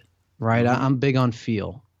feel it, right? I'm big on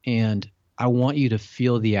feel, and I want you to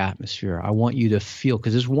feel the atmosphere. I want you to feel,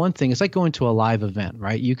 because there's one thing, it's like going to a live event,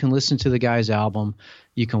 right? You can listen to the guy's album.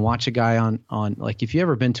 You can watch a guy on like, if you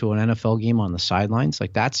ever been to an NFL game on the sidelines,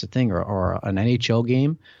 like, that's the thing, or an NHL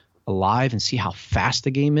game live, and see how fast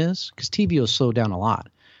the game is, because TV will slow down a lot.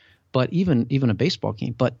 But even a baseball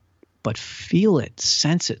game, but feel it,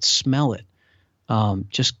 sense it, smell it.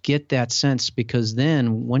 Just get that sense, because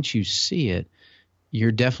then once you see it,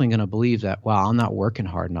 you're definitely going to believe that, wow, I'm not working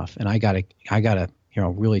hard enough, and I gotta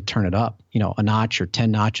really turn it up, a notch or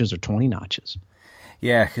 10 notches or 20 notches.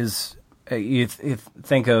 Yeah, because you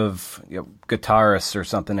think of guitarists or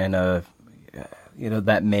something in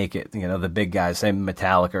that make it, the big guys, say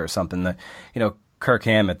Metallica or something. That Kirk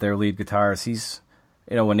Hammett, their lead guitarist, he's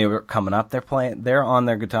when they were coming up, they're on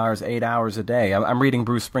their guitars 8 hours a day. I'm reading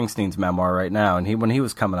Bruce Springsteen's memoir right now, and when he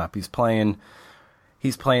was coming up, he's playing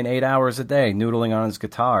 8 hours a day, noodling on his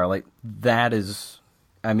guitar. Like, that is,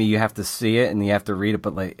 you have to see it and you have to read it,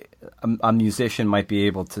 but like a musician might be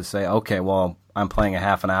able to say, okay, well, I'm playing a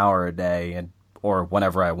half an hour a day or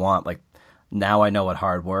whenever I want. Like, now I know what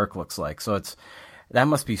hard work looks like. So that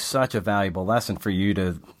must be such a valuable lesson for you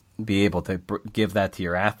to be able to give that to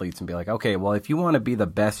your athletes and be like, okay, well, if you want to be the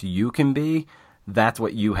best you can be, that's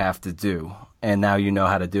what you have to do. And now you know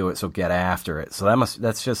how to do it, so get after it. So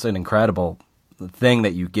that's just an incredible thing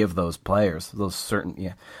that you give those players,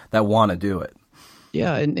 that want to do it.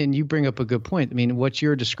 Yeah, and you bring up a good point. What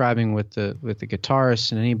you're describing with the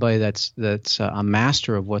guitarists and anybody that's a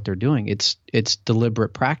master of what they're doing, it's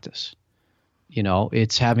deliberate practice.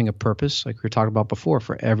 It's having a purpose, like we were talking about before,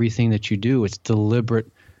 for everything that you do. It's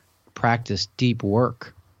deliberate practice, deep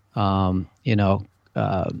work. That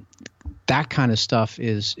kind of stuff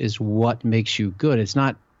is what makes you good. It's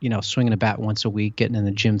not, swinging a bat once a week, getting in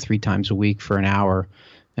the gym 3 times a week for an hour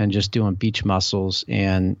and just doing beach muscles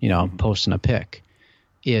and, posting a pic.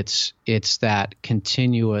 It's that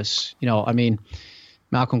continuous,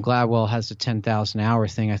 Malcolm Gladwell has the 10,000 hour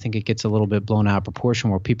thing. I think it gets a little bit blown out of proportion,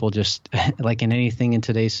 where people just, like in anything in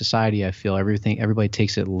today's society, I feel everybody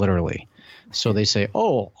takes it literally. So they say,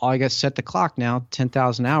 oh, I got to set the clock now,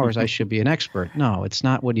 10,000 hours, I should be an expert. No, it's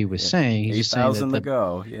not what he was saying. He's just saying 8,000 to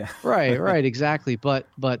go. Yeah. Right, exactly. But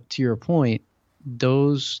to your point,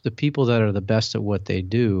 the people that are the best at what they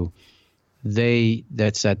do,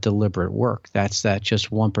 that's that deliberate work. That's that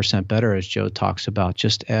just 1% better, as Joe talks about.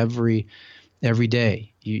 Just every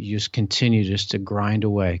day, you just continue just to grind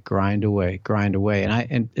away.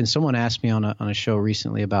 And someone asked me on a show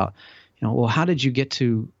recently about, well, how did you get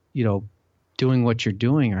to, doing what you're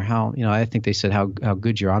doing, or how, I think they said how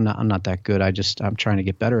good you are. I'm not that good. I'm trying to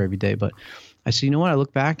get better every day. But I said, I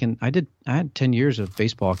look back and I had 10 years of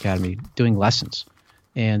baseball academy doing lessons.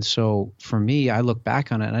 And so for me, I look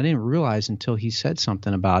back on it and I didn't realize until he said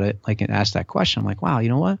something about it, like, and asked that question. I'm like, wow, you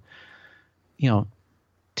know what?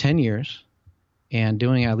 10 years and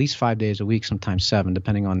doing at least 5 days a week, sometimes 7,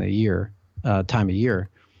 depending on the time of year.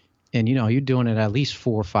 And, you're doing it at least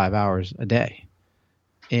 4 or 5 hours a day.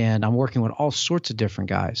 And I'm working with all sorts of different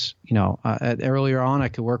guys. Earlier on, I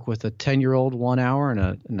could work with a 10-year-old 1 hour and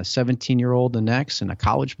a 17-year-old the next, and a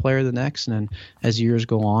college player the next. And then as years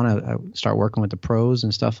go on, I start working with the pros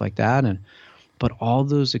and stuff like that. But all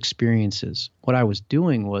those experiences, what I was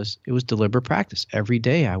doing was, it was deliberate practice. Every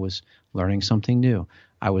day I was learning something new.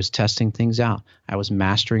 I was testing things out. I was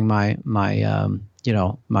mastering my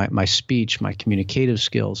my speech, my communicative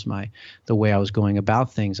skills, the way I was going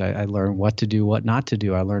about things. I learned what to do, what not to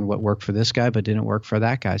do. I learned what worked for this guy but didn't work for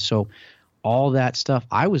that guy. So all that stuff,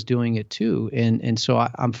 I was doing it too. And so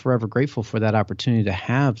I'm forever grateful for that opportunity to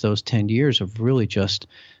have those 10 years of really just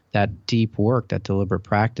that deep work, that deliberate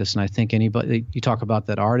practice. And I think anybody, you talk about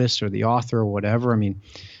that artist or the author or whatever, I mean,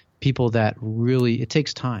 people that really, it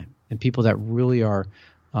takes time, and people that really are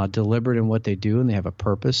deliberate in what they do, and they have a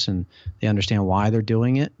purpose and they understand why they're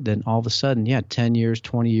doing it, then all of a sudden, 10 years,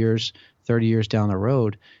 20 years, 30 years down the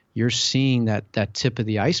road, you're seeing that tip of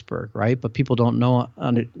the iceberg, right? But people don't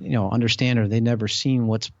understand, or they never seen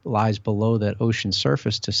what lies below that ocean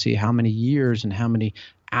surface to see how many years and how many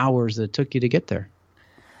hours that it took you to get there.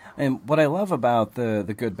 And what I love about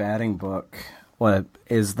the Good Batting book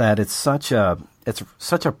is that it's such a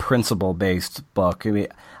principle-based book. I mean,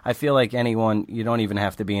 I feel like you don't even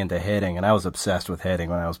have to be into hitting, and I was obsessed with hitting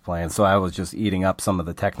when I was playing, so I was just eating up some of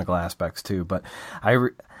the technical aspects too. But I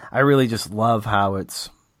really just love how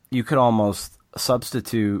you could almost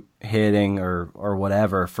substitute hitting or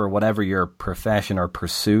whatever for whatever your profession or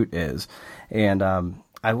pursuit is, and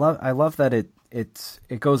I love that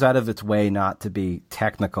it goes out of its way not to be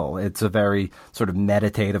technical. It's a very sort of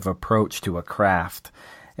meditative approach to a craft,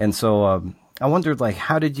 and so I wondered,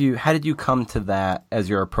 how did you come to that as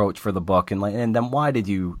your approach for the book, and then why did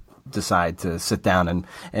you decide to sit down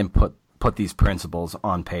and put these principles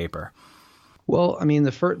on paper? Well, I mean,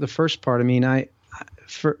 the first part, I mean,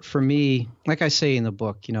 for me, like I say in the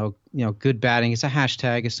book, good batting, it's a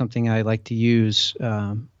hashtag. It's something I like to use,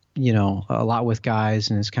 a lot with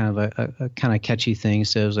guys, and it's kind of a kind of catchy thing.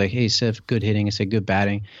 So it was like, hey, instead of good hitting, I say good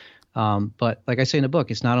batting. But like I say in the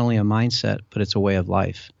book, it's not only a mindset, but it's a way of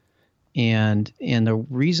life. And the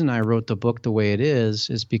reason I wrote the book the way it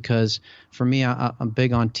is because for me, I'm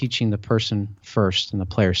big on teaching the person first and the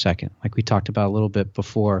player second, like we talked about a little bit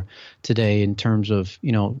before today, in terms of,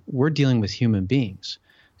 we're dealing with human beings.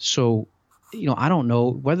 So, I don't know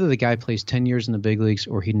whether the guy plays 10 years in the big leagues,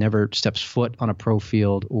 or he never steps foot on a pro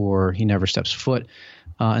field, or he never steps foot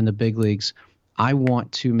in the big leagues. I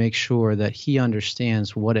want to make sure that he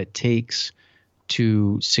understands what it takes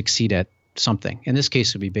to succeed at something. In this case,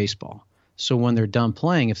 it would be baseball. So when they're done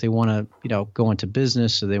playing, if they want to, go into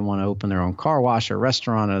business, or they want to open their own car wash or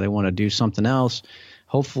restaurant, or they want to do something else,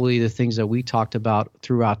 hopefully the things that we talked about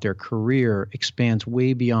throughout their career expands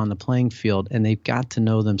way beyond the playing field, and they've got to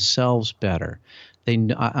know themselves better.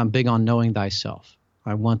 I'm big on knowing thyself.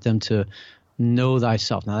 I want them to know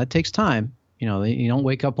thyself. Now that takes time. You don't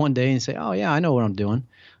wake up one day and say, oh yeah, I know what I'm doing.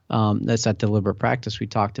 That's that deliberate practice we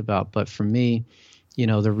talked about. But for me,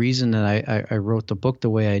 the reason that I wrote the book the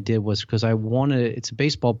way I did was because it's a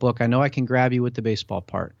baseball book. I know I can grab you with the baseball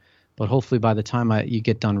part, but hopefully by the time you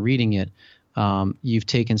get done reading it, you've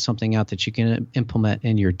taken something out that you can implement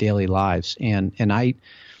in your daily lives. And I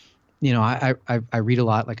read a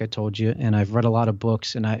lot, like I told you, and I've read a lot of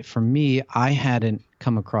books. And for me, I hadn't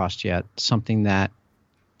come across yet something that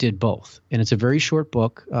did both. And it's a very short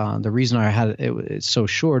book. The reason I had it's so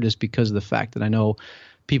short is because of the fact that I know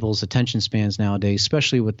people's attention spans nowadays,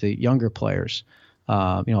 especially with the younger players.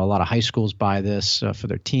 A lot of high schools buy this for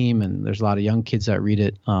their team, and there's a lot of young kids that read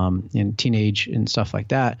it in teenage and stuff like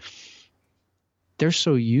that. They're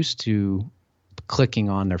so used to clicking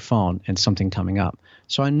on their phone and something coming up.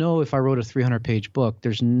 So I know if I wrote a 300-page book,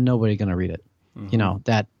 there's nobody going to read it. Mm-hmm.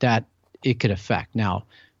 That it could affect. Now,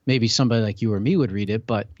 maybe somebody like you or me would read it,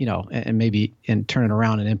 but and maybe turn it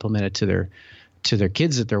around and implement it to their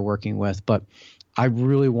kids that they're working with. But I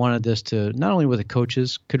really wanted this to not only what the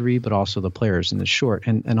coaches could read, but also the players in the short.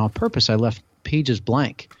 And on purpose, I left pages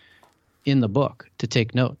blank in the book to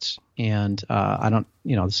take notes. And I don't,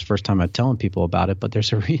 this is the first time I'm telling people about it, but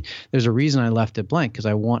there's a reason I left it blank, because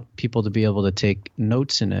I want people to be able to take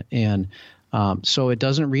notes in it. And so it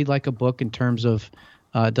doesn't read like a book in terms of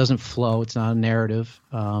it doesn't flow. It's not a narrative.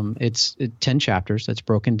 It's 10 chapters that's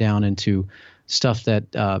broken down into stuff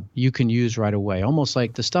that you can use right away, almost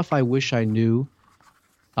like the stuff I wish I knew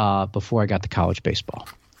before I got to college baseball,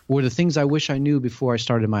 or the things I wish I knew before I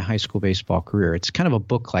started my high school baseball career. It's kind of a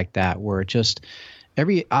book like that, where it just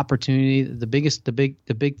every opportunity, the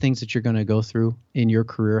big things that you're going to go through in your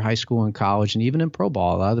career, high school and college, and even in pro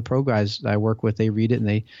ball. A lot of the pro guys that I work with, they read it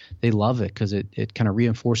and they love it, because it kind of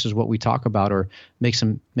reinforces what we talk about, or makes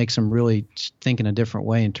them really think in a different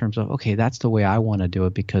way in terms of, okay, that's the way I want to do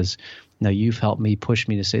it, because now you've helped me, push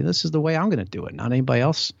me to say this is the way I'm going to do it, not anybody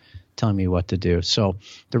else telling me what to do. So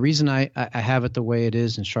the reason I have it the way it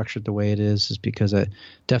is and structured the way it is because I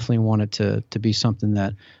definitely want it to be something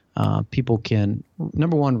that people can,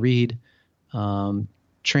 number one, read,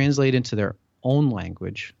 translate into their own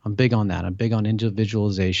language. I'm big on that. I'm big on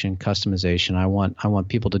individualization, customization. I want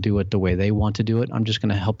people to do it the way they want to do it. I'm just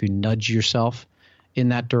going to help you nudge yourself in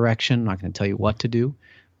that direction. I'm not going to tell you what to do,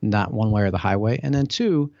 not one way or the highway. And then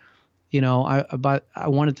two, I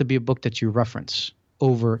want it to be a book that you reference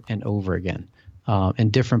over and over again, in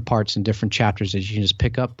different parts and different chapters that you can just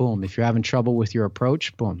pick up. Boom. If you're having trouble with your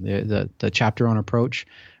approach, boom, the chapter on approach,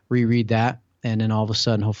 reread that. And then all of a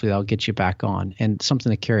sudden, hopefully that'll get you back on. And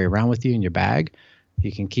something to carry around with you in your bag.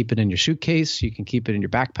 You can keep it in your suitcase. You can keep it in your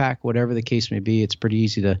backpack, whatever the case may be. It's pretty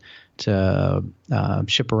easy to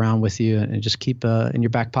ship around with you and just keep in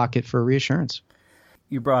your back pocket for reassurance.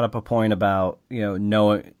 You brought up a point about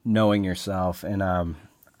knowing yourself, and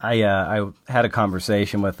I had a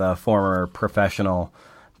conversation with a former professional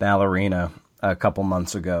ballerina a couple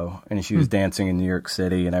months ago, and she was dancing in New York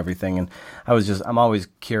City and everything. And I'm always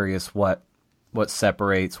curious what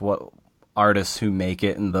separates what artists who make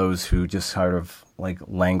it and those who just sort of like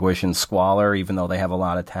languish in squalor, even though they have a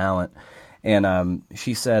lot of talent. And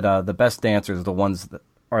she said the best dancers are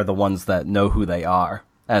the ones that know who they are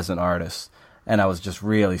as an artist. And I was just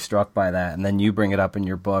really struck by that. And then you bring it up in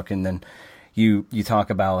your book, and then you talk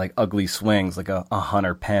about like ugly swings, like a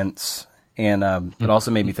Hunter Pence. And it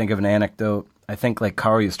also made me think of an anecdote. I think like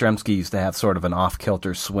Carl Yastrzemski used to have sort of an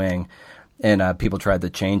off-kilter swing, and people tried to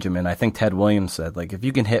change him. And I think Ted Williams said, like, if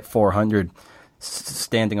you can hit 400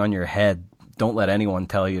 standing on your head, don't let anyone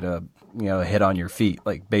tell you to, hit on your feet.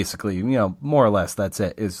 Like, basically, more or less, that's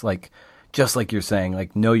it. Is like, just like you're saying,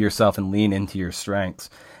 like, know yourself and lean into your strengths.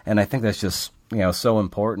 And I think that's just, so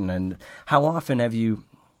important. And how often have you,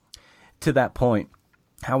 to that point,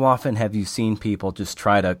 how often have you seen people just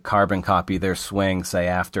try to carbon copy their swing, say,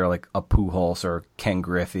 after like a Pujols or Ken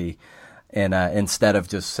Griffey, and instead of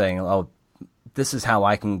just saying, oh, this is how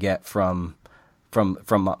I can get from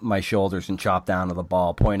my shoulders and chop down to the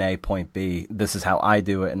ball, point A, point B. This is how I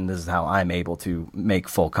do it, and this is how I'm able to make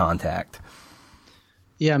full contact.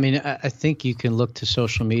 Yeah, I mean, I think you can look to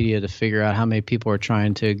social media to figure out how many people are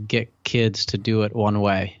trying to get kids to do it one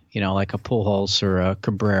way, like a Pujols or a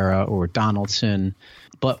Cabrera or Donaldson.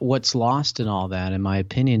 But what's lost in all that, in my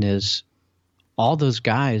opinion, is all those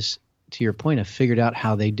guys, to your point, have figured out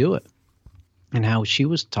how they do it. And how she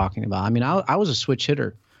was talking about. I mean, I was a switch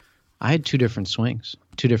hitter. I had two different swings,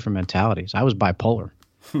 two different mentalities. I was bipolar,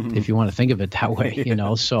 if you want to think of it that way,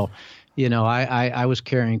 So, I was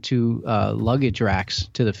carrying two luggage racks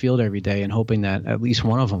to the field every day and hoping that at least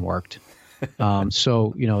one of them worked.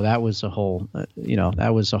 So, that was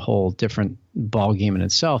a whole different ball game in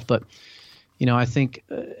itself. But, I think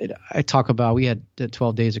I talk about, we had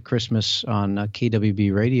 12 Days of Christmas on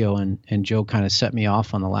KWB radio, and Joe kind of set me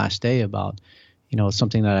off on the last day about,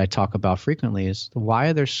 something that I talk about frequently is why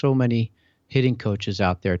are there so many hitting coaches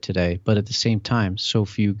out there today, but at the same time, so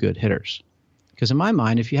few good hitters? Because in my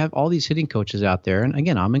mind, if you have all these hitting coaches out there, and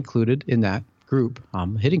again, I'm included in that group,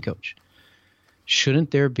 I'm a hitting coach,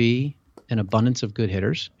 shouldn't there be an abundance of good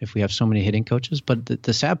hitters if we have so many hitting coaches? But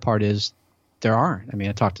the sad part is there aren't. I mean,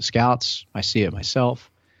 I talk to scouts. I see it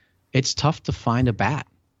myself. It's tough to find a bat,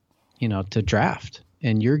 to draft.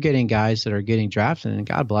 And you're getting guys that are getting drafted, and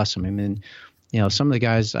God bless them. I mean, some of the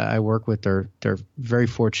guys I work with, they're very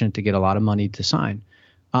fortunate to get a lot of money to sign.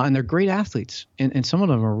 And they're great athletes. And some of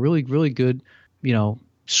them are really, really good,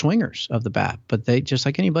 swingers of the bat. But they, just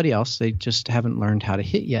like anybody else, they just haven't learned how to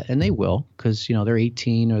hit yet. And they will, because, they're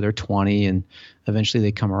 18 or they're 20, and eventually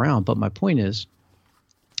they come around. But my point is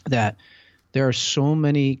that there are so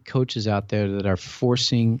many coaches out there that are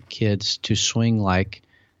forcing kids to swing like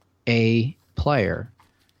a player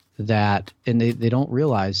that, and they don't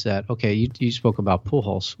realize that, okay, you spoke about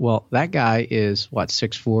Pujols. Well, that guy is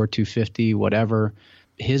 6'4", 250, whatever.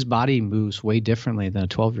 His body moves way differently than a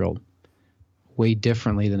 12-year-old, way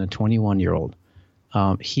differently than a 21-year-old.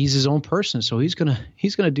 He's his own person, so he's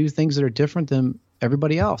gonna do things that are different than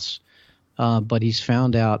everybody else. But he's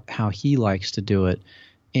found out how he likes to do it,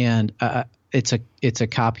 and it's a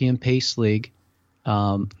copy and paste league.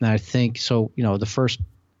 And I think so. The first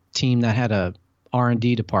team that had a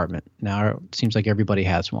R&D department, now it seems like everybody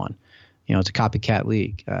has one. It's a copycat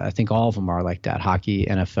league. I think all of them are like that: hockey,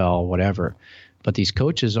 NFL, whatever. But these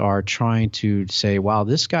coaches are trying to say, wow,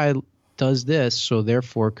 this guy does this, so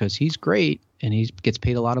therefore, because he's great and he gets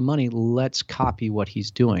paid a lot of money, let's copy what he's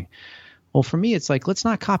doing. Well, for me, it's like, let's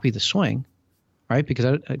not copy the swing, right?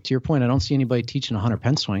 Because to your point, I don't see anybody teaching a Hunter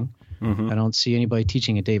Pence swing. Mm-hmm. I don't see anybody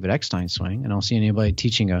teaching a David Eckstein swing. I don't see anybody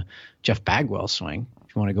teaching a Jeff Bagwell swing.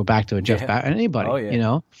 If you want to go back to a Jeff Bagwell,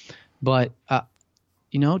 anybody, But,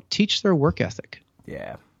 teach their work ethic.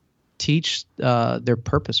 Yeah. Teach their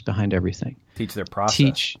purpose behind everything. Teach their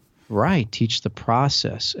process. Right. Teach the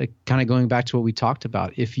process. Kind of going back to what we talked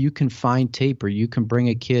about. If you can find tape or you can bring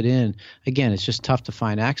a kid in, again, it's just tough to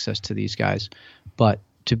find access to these guys, but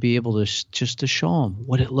to be able to just to show them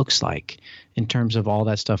what it looks like in terms of all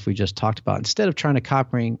that stuff we just talked about, instead of trying to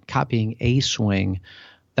copying a swing,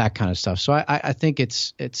 that kind of stuff. So I think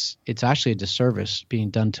it's actually a disservice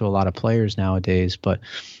being done to a lot of players nowadays. But,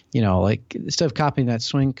 like instead of copying that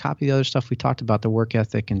swing, copy the other stuff we talked about, the work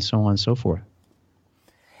ethic and so on and so forth.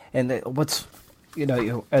 And what's,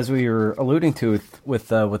 as we were alluding to with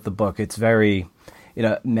the book, it's very,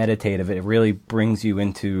 meditative. It really brings you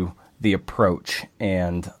into the approach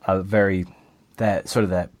and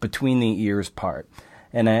that between the ears part.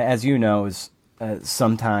 And as you know,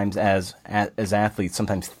 sometimes as athletes,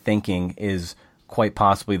 sometimes thinking is quite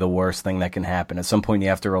possibly the worst thing that can happen. At some point, you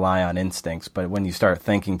have to rely on instincts, but when you start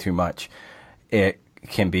thinking too much, it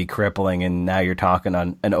can be crippling, and now you're talking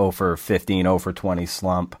on an 0 for 15, 0 for 20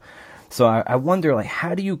 slump. So I wonder,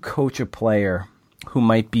 how do you coach a player who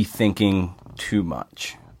might be thinking too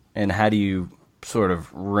much, and how do you sort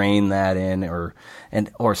of rein that in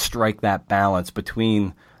or strike that balance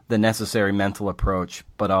between the necessary mental approach,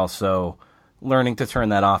 but also learning to turn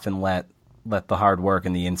that off and let the hard work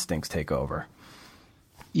and the instincts take over?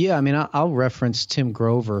 Yeah, I mean, I'll reference Tim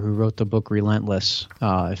Grover, who wrote the book Relentless.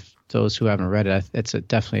 If those who haven't read it, it's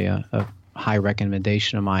definitely a high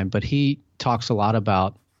recommendation of mine. But he talks a lot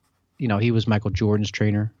about, he was Michael Jordan's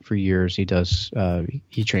trainer for years. He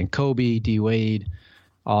trained Kobe, D. Wade,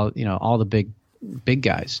 all the big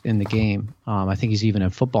guys in the game. I think he's even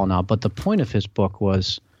in football now. But the point of his book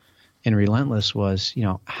in Relentless was,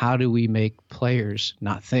 how do we make players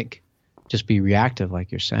not think, just be reactive, like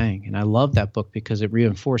you're saying? And I love that book because it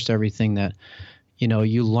reinforced everything that,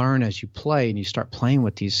 you learn as you play, and you start playing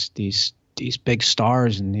with these big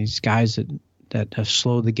stars and these guys that have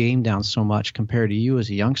slowed the game down so much compared to you as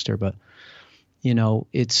a youngster. But,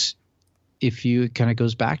 it kind of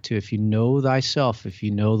goes back to, if you know thyself, if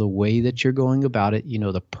you know the way that you're going about it,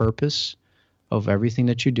 the purpose of everything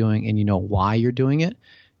that you're doing, and why you're doing it,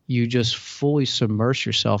 you just fully submerge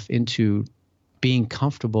yourself into being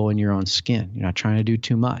comfortable in your own skin. You're not trying to do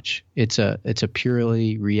too much. It's a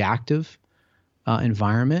purely reactive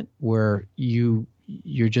environment where you're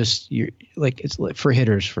like, it's for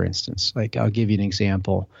hitters, for instance. Like, I'll give you an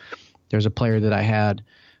example. There's a player that I had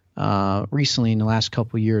recently in the last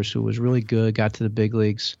couple of years who was really good, got to the big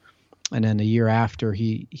leagues, and then the year after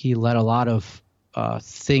he let a lot of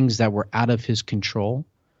things that were out of his control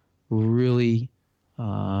really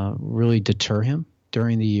deter him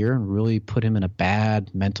during the year and really put him in a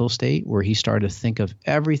bad mental state, where he started to think of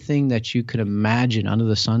everything that you could imagine under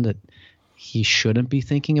the sun that he shouldn't be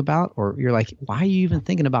thinking about, or you're like, why are you even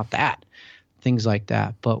thinking about that? Things like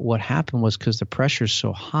that. But what happened was, because the pressure is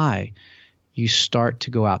so high, you start to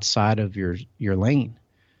go outside of your lane.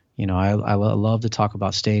 I love to talk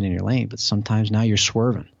about staying in your lane, but sometimes now you're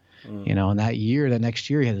swerving. And that next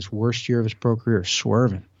year, he had his worst year of his pro career,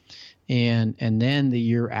 swerving. And then the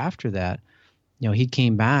year after that, he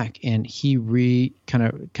came back and he kind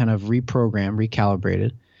of reprogrammed,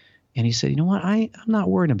 recalibrated, and he said, you know what, I'm not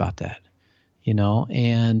worried about that.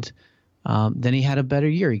 And then he had a better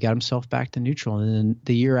year. He got himself back to neutral. And then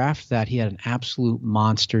the year after that, he had an absolute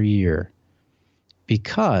monster year,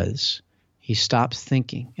 because he stopped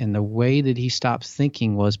thinking. And the way that he stopped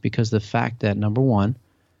thinking was because of the fact that, number one,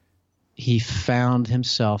 he found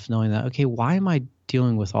himself knowing that, okay, why am I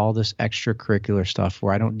dealing with all this extracurricular stuff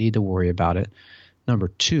where I don't need to worry about it? Number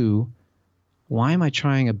two, why am I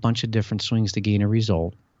trying a bunch of different swings to gain a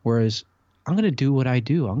result? Whereas I'm going to do what I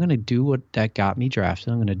do. I'm going to do what that got me drafted.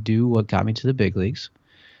 I'm going to do what got me to the big leagues.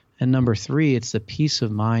 And number three, it's the peace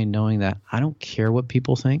of mind knowing that I don't care what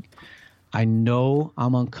people think. I know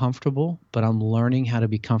I'm uncomfortable, but I'm learning how to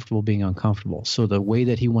be comfortable being uncomfortable. So the way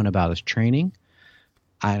that he went about his training,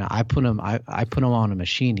 I put him on a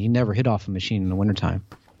machine. He never hit off a machine in the wintertime.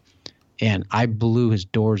 And I blew his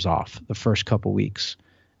doors off the first couple weeks.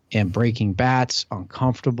 And breaking bats,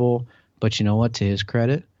 uncomfortable. But you know what? To his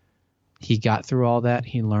credit, he got through all that.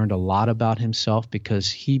 He learned a lot about himself,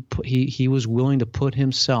 because he was willing to put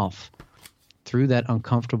himself through that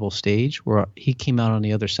uncomfortable stage, where he came out on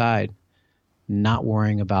the other side not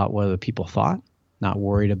worrying about what other people thought, not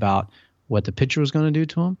worried about what the pitcher was going to do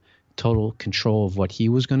to him, total control of what he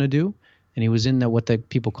was going to do. And he was in what the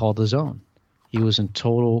people call the zone. He was in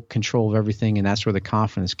total control of everything, and that's where the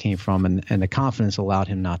confidence came from. And the confidence allowed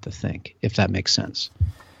him not to think, if that makes sense.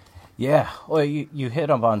 Yeah. Well, you hit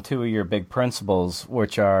on two of your big principles,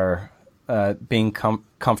 which are being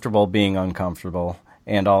comfortable being uncomfortable,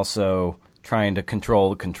 and also trying to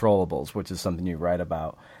control the controllables, which is something you write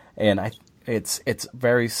about. And it's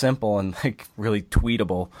very simple and like really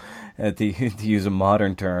tweetable, to use a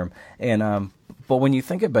modern term. And but when you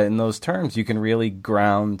think about it in those terms, you can really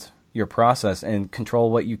ground your process and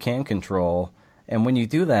control what you can control. And when you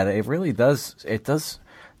do that, it really does. It does.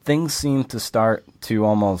 Things seem to start to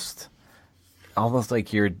almost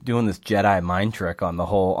like you're doing this Jedi mind trick on the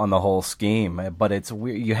whole scheme. But it's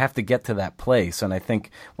weird. You have to get to that place, and I think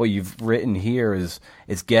what you've written here is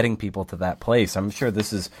getting people to that place. I'm sure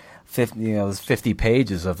this is 50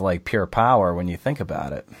 pages of like pure power when you think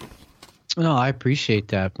about it. No, I appreciate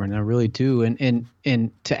that, Brendan. I really do. And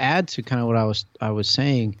to add to kind of what I was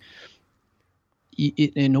saying,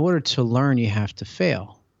 in order to learn, you have to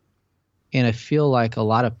fail. And I feel like a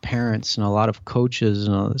lot of parents and a lot of coaches,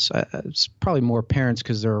 and it's probably more parents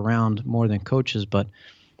because they're around more than coaches, but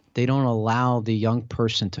they don't allow the young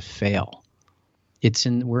person to fail.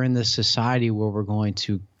 We're in this society where we're going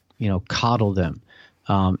to, coddle them.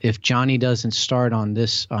 If Johnny doesn't start on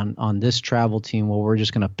this travel team, well, we're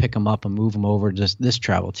just going to pick him up and move him over to this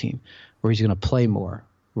travel team where he's going to play more,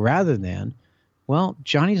 rather than, well,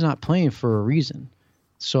 Johnny's not playing for a reason.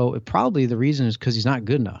 So probably the reason is because he's not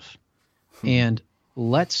good enough. And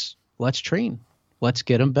let's train. Let's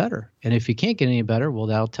get him better. And if you can't get any better, well,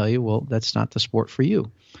 that'll tell you, well, that's not the sport for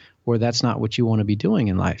you, or that's not what you want to be doing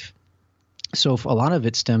in life. So a lot of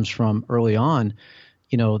it stems from early on,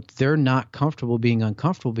 they're not comfortable being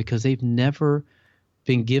uncomfortable because they've never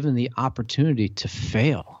been given the opportunity to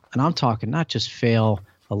fail. And I'm talking not just fail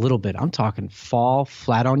a little bit. I'm talking fall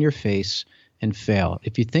flat on your face and fail.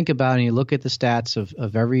 If you think about it and you look at the stats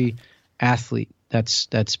of every athlete that's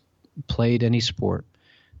played any sport,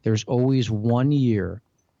 there's always 1 year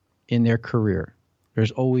in their career.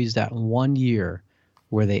 There's always that 1 year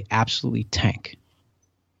where they absolutely tank.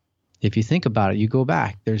 If you think about it, you go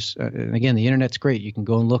back. There's and again, the internet's great. You can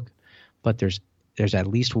go and look, but there's at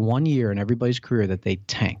least 1 year in everybody's career that they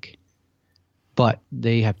tank. But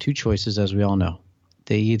they have two choices, as we all know.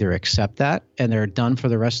 They either accept that and they're done for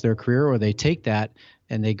the rest of their career, or they take that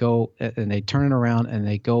and they go and they turn it around and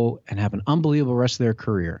they go and have an unbelievable rest of their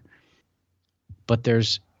career. But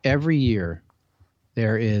every year,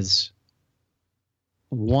 there is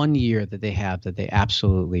 1 year that they have that they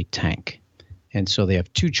absolutely tank. And so they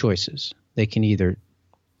have two choices. They can either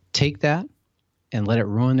take that and let it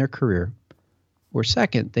ruin their career, or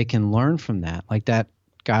second, they can learn from that. Like that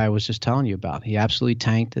guy I was just telling you about. He absolutely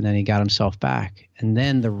tanked and then he got himself back. And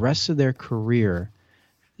then the rest of their career,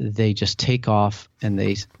 they just take off and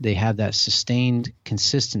they have that sustained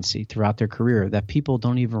consistency throughout their career that people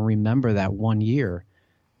don't even remember that 1 year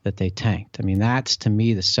that they tanked. I mean, that's to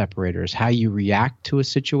me the separator, is how you react to a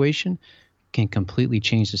situation can completely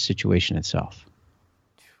change the situation itself.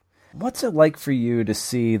 What's it like for you to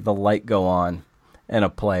see the light go on in a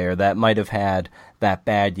player that might have had that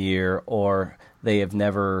bad year, or they have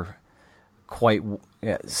never quite,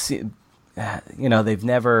 they've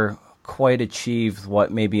never quite achieved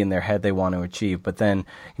what maybe in their head they want to achieve, but then,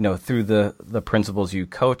 through the principles you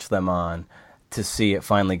coach them on, to see it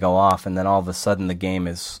finally go off, and then all of a sudden the game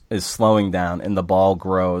is slowing down and the ball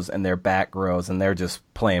grows and their back grows and they're just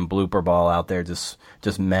playing blooper ball out there, just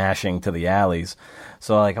mashing to the alleys.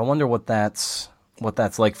 So I wonder what that's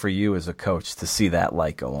like for you as a coach to see that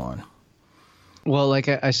light go on. Well, like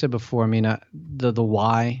I said before, I mean, the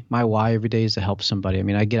why, my why every day is to help somebody. I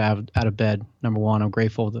mean, I get out of bed. Number one, I'm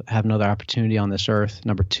grateful to have another opportunity on this earth.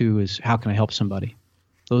 Number two is, how can I help somebody?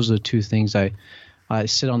 Those are the two things. I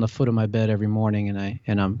sit on the foot of my bed every morning,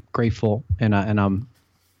 and I'm grateful, and I'm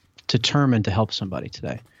determined to help somebody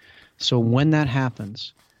today. So when that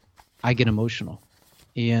happens, I get emotional,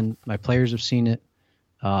 and my players have seen it.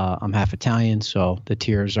 I'm half Italian, so the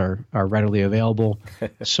tears are readily available.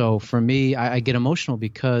 So for me, I get emotional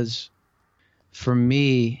because for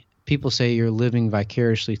me, people say you're living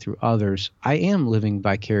vicariously through others. I am living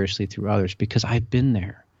vicariously through others because I've been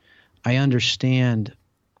there. I understand,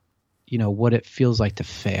 what it feels like to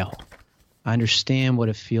fail. I understand what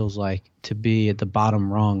it feels like to be at the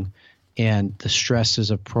bottom rung and the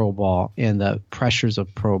stresses of pro ball and the pressures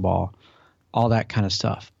of pro ball, all that kind of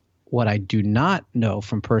stuff. What I do not know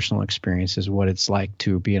from personal experience is what it's like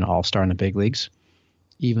to be an all-star in the big leagues,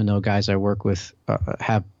 even though guys I work with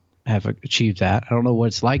have achieved that. I don't know what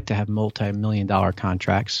it's like to have multi-million-dollar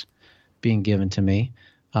contracts being given to me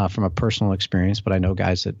from a personal experience, but I know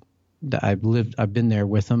guys that I've been there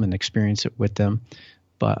with them and experienced it with them,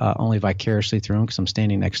 but only vicariously through them because I'm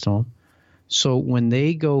standing next to them. So when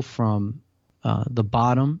they go from the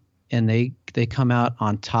bottom and they come out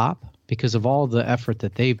on top, because of all the effort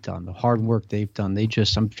that they've done, the hard work they've done,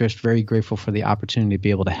 I'm just very grateful for the opportunity to be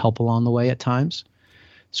able to help along the way at times.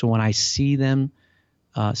 So when I see them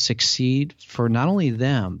succeed for not only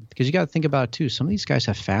them, because you got to think about it too. Some of these guys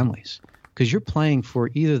have families, because you're playing for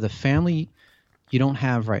either the family you don't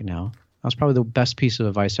have right now. That was probably the best piece of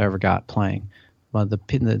advice I ever got playing. Well, the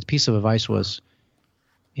piece of advice was,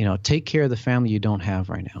 take care of the family you don't have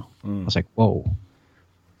right now. I was like, whoa.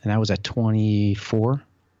 And that was at 24.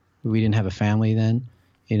 We didn't have a family then.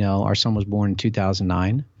 Our son was born in 2009.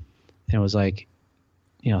 And it was like,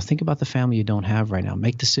 think about the family you don't have right now.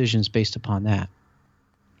 Make decisions based upon that.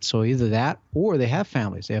 So either that, or they have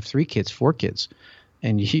families. They have 3 kids, 4 kids,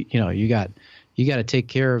 and you got to take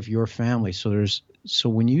care of your family. So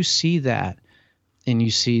when you see that, and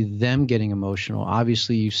you see them getting emotional,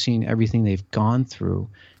 obviously you've seen everything they've gone through.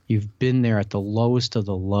 You've been there at the lowest of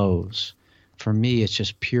the lows. For me, it's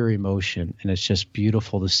just pure emotion, and it's just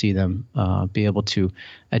beautiful to see them be able to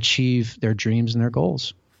achieve their dreams and their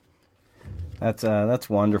goals. That's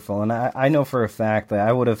wonderful, and I know for a fact that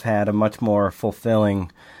I would have had a much more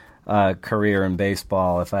fulfilling career in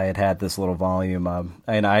baseball if I had had this little volume.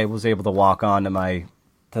 And I was able to walk on to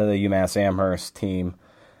the UMass Amherst team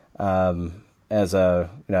as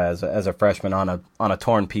a freshman on a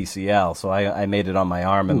torn PCL, so I made it on my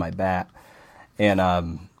arm and my bat,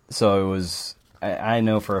 and so it was. I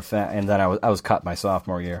know for a fact, and then I was cut my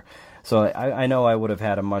sophomore year, so I know I would have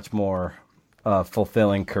had a much more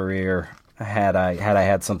fulfilling career had I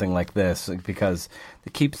had something like this, because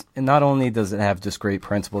it keeps, not only does it have just great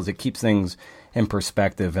principles, it keeps things in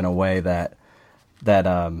perspective in a way that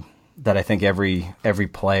I think every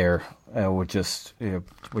player would just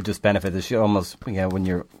benefit. This almost, when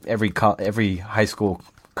you're every high school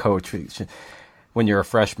coach, when you're a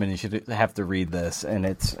freshman, you should have to read this, and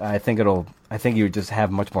I think you would just have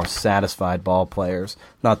much more satisfied ball players,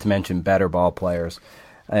 not to mention better ball players,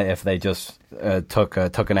 if they just took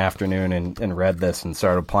an afternoon and read this and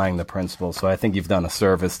started applying the principles. So I think you've done a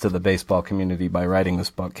service to the baseball community by writing this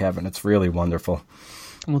book, Kevin. It's really wonderful.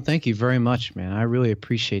 Well, thank you very much, man. I really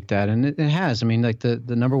appreciate that. And it has. I mean, like the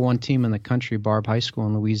number one team in the country, Barb High School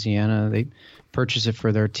in Louisiana, they purchased it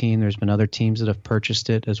for their team. There's been other teams that have purchased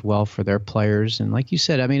it as well for their players. And like you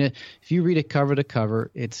said, I mean, if you read it cover to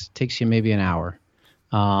cover, it takes you maybe an hour.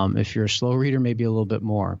 If you're a slow reader, maybe a little bit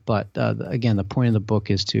more. But again, the point of the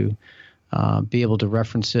book is to be able to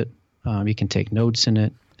reference it. You can take notes in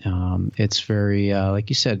it. It's very, like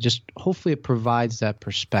you said, just hopefully it provides that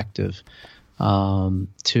perspective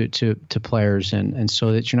to players, and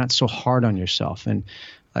so that you're not so hard on yourself. And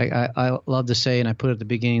I love to say, and I put at the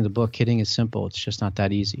beginning of the book, hitting is simple. It's just not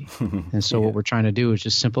that easy. And so what we're trying to do is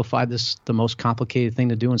just simplify the most complicated thing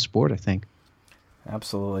to do in sport, I think.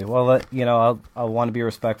 Absolutely. Well, I want to be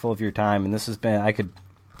respectful of your time, and this has been, I could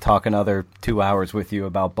talk another 2 hours with you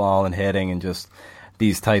about ball and hitting and just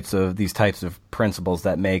these types of principles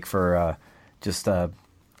that make for just a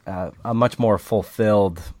much more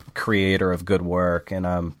fulfilled creator of good work.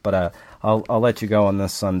 And but I'll let you go on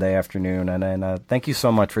this Sunday afternoon, and thank you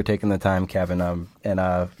so much for taking the time, Kevin.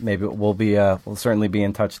 And maybe we'll certainly be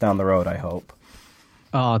in touch down the road, I hope.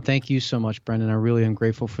 Oh, thank you so much, Brendan. I really am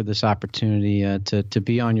grateful for this opportunity to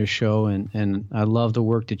be on your show, and I love the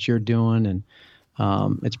work that you're doing, and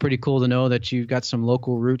it's pretty cool to know that you've got some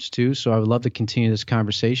local roots too, so I would love to continue this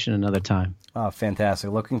conversation another time. Oh,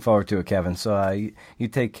 fantastic. Looking forward to it, Kevin. So you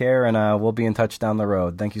take care, and we'll be in touch down the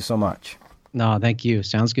road. Thank you so much. No, thank you.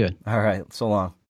 Sounds good. All right. So long.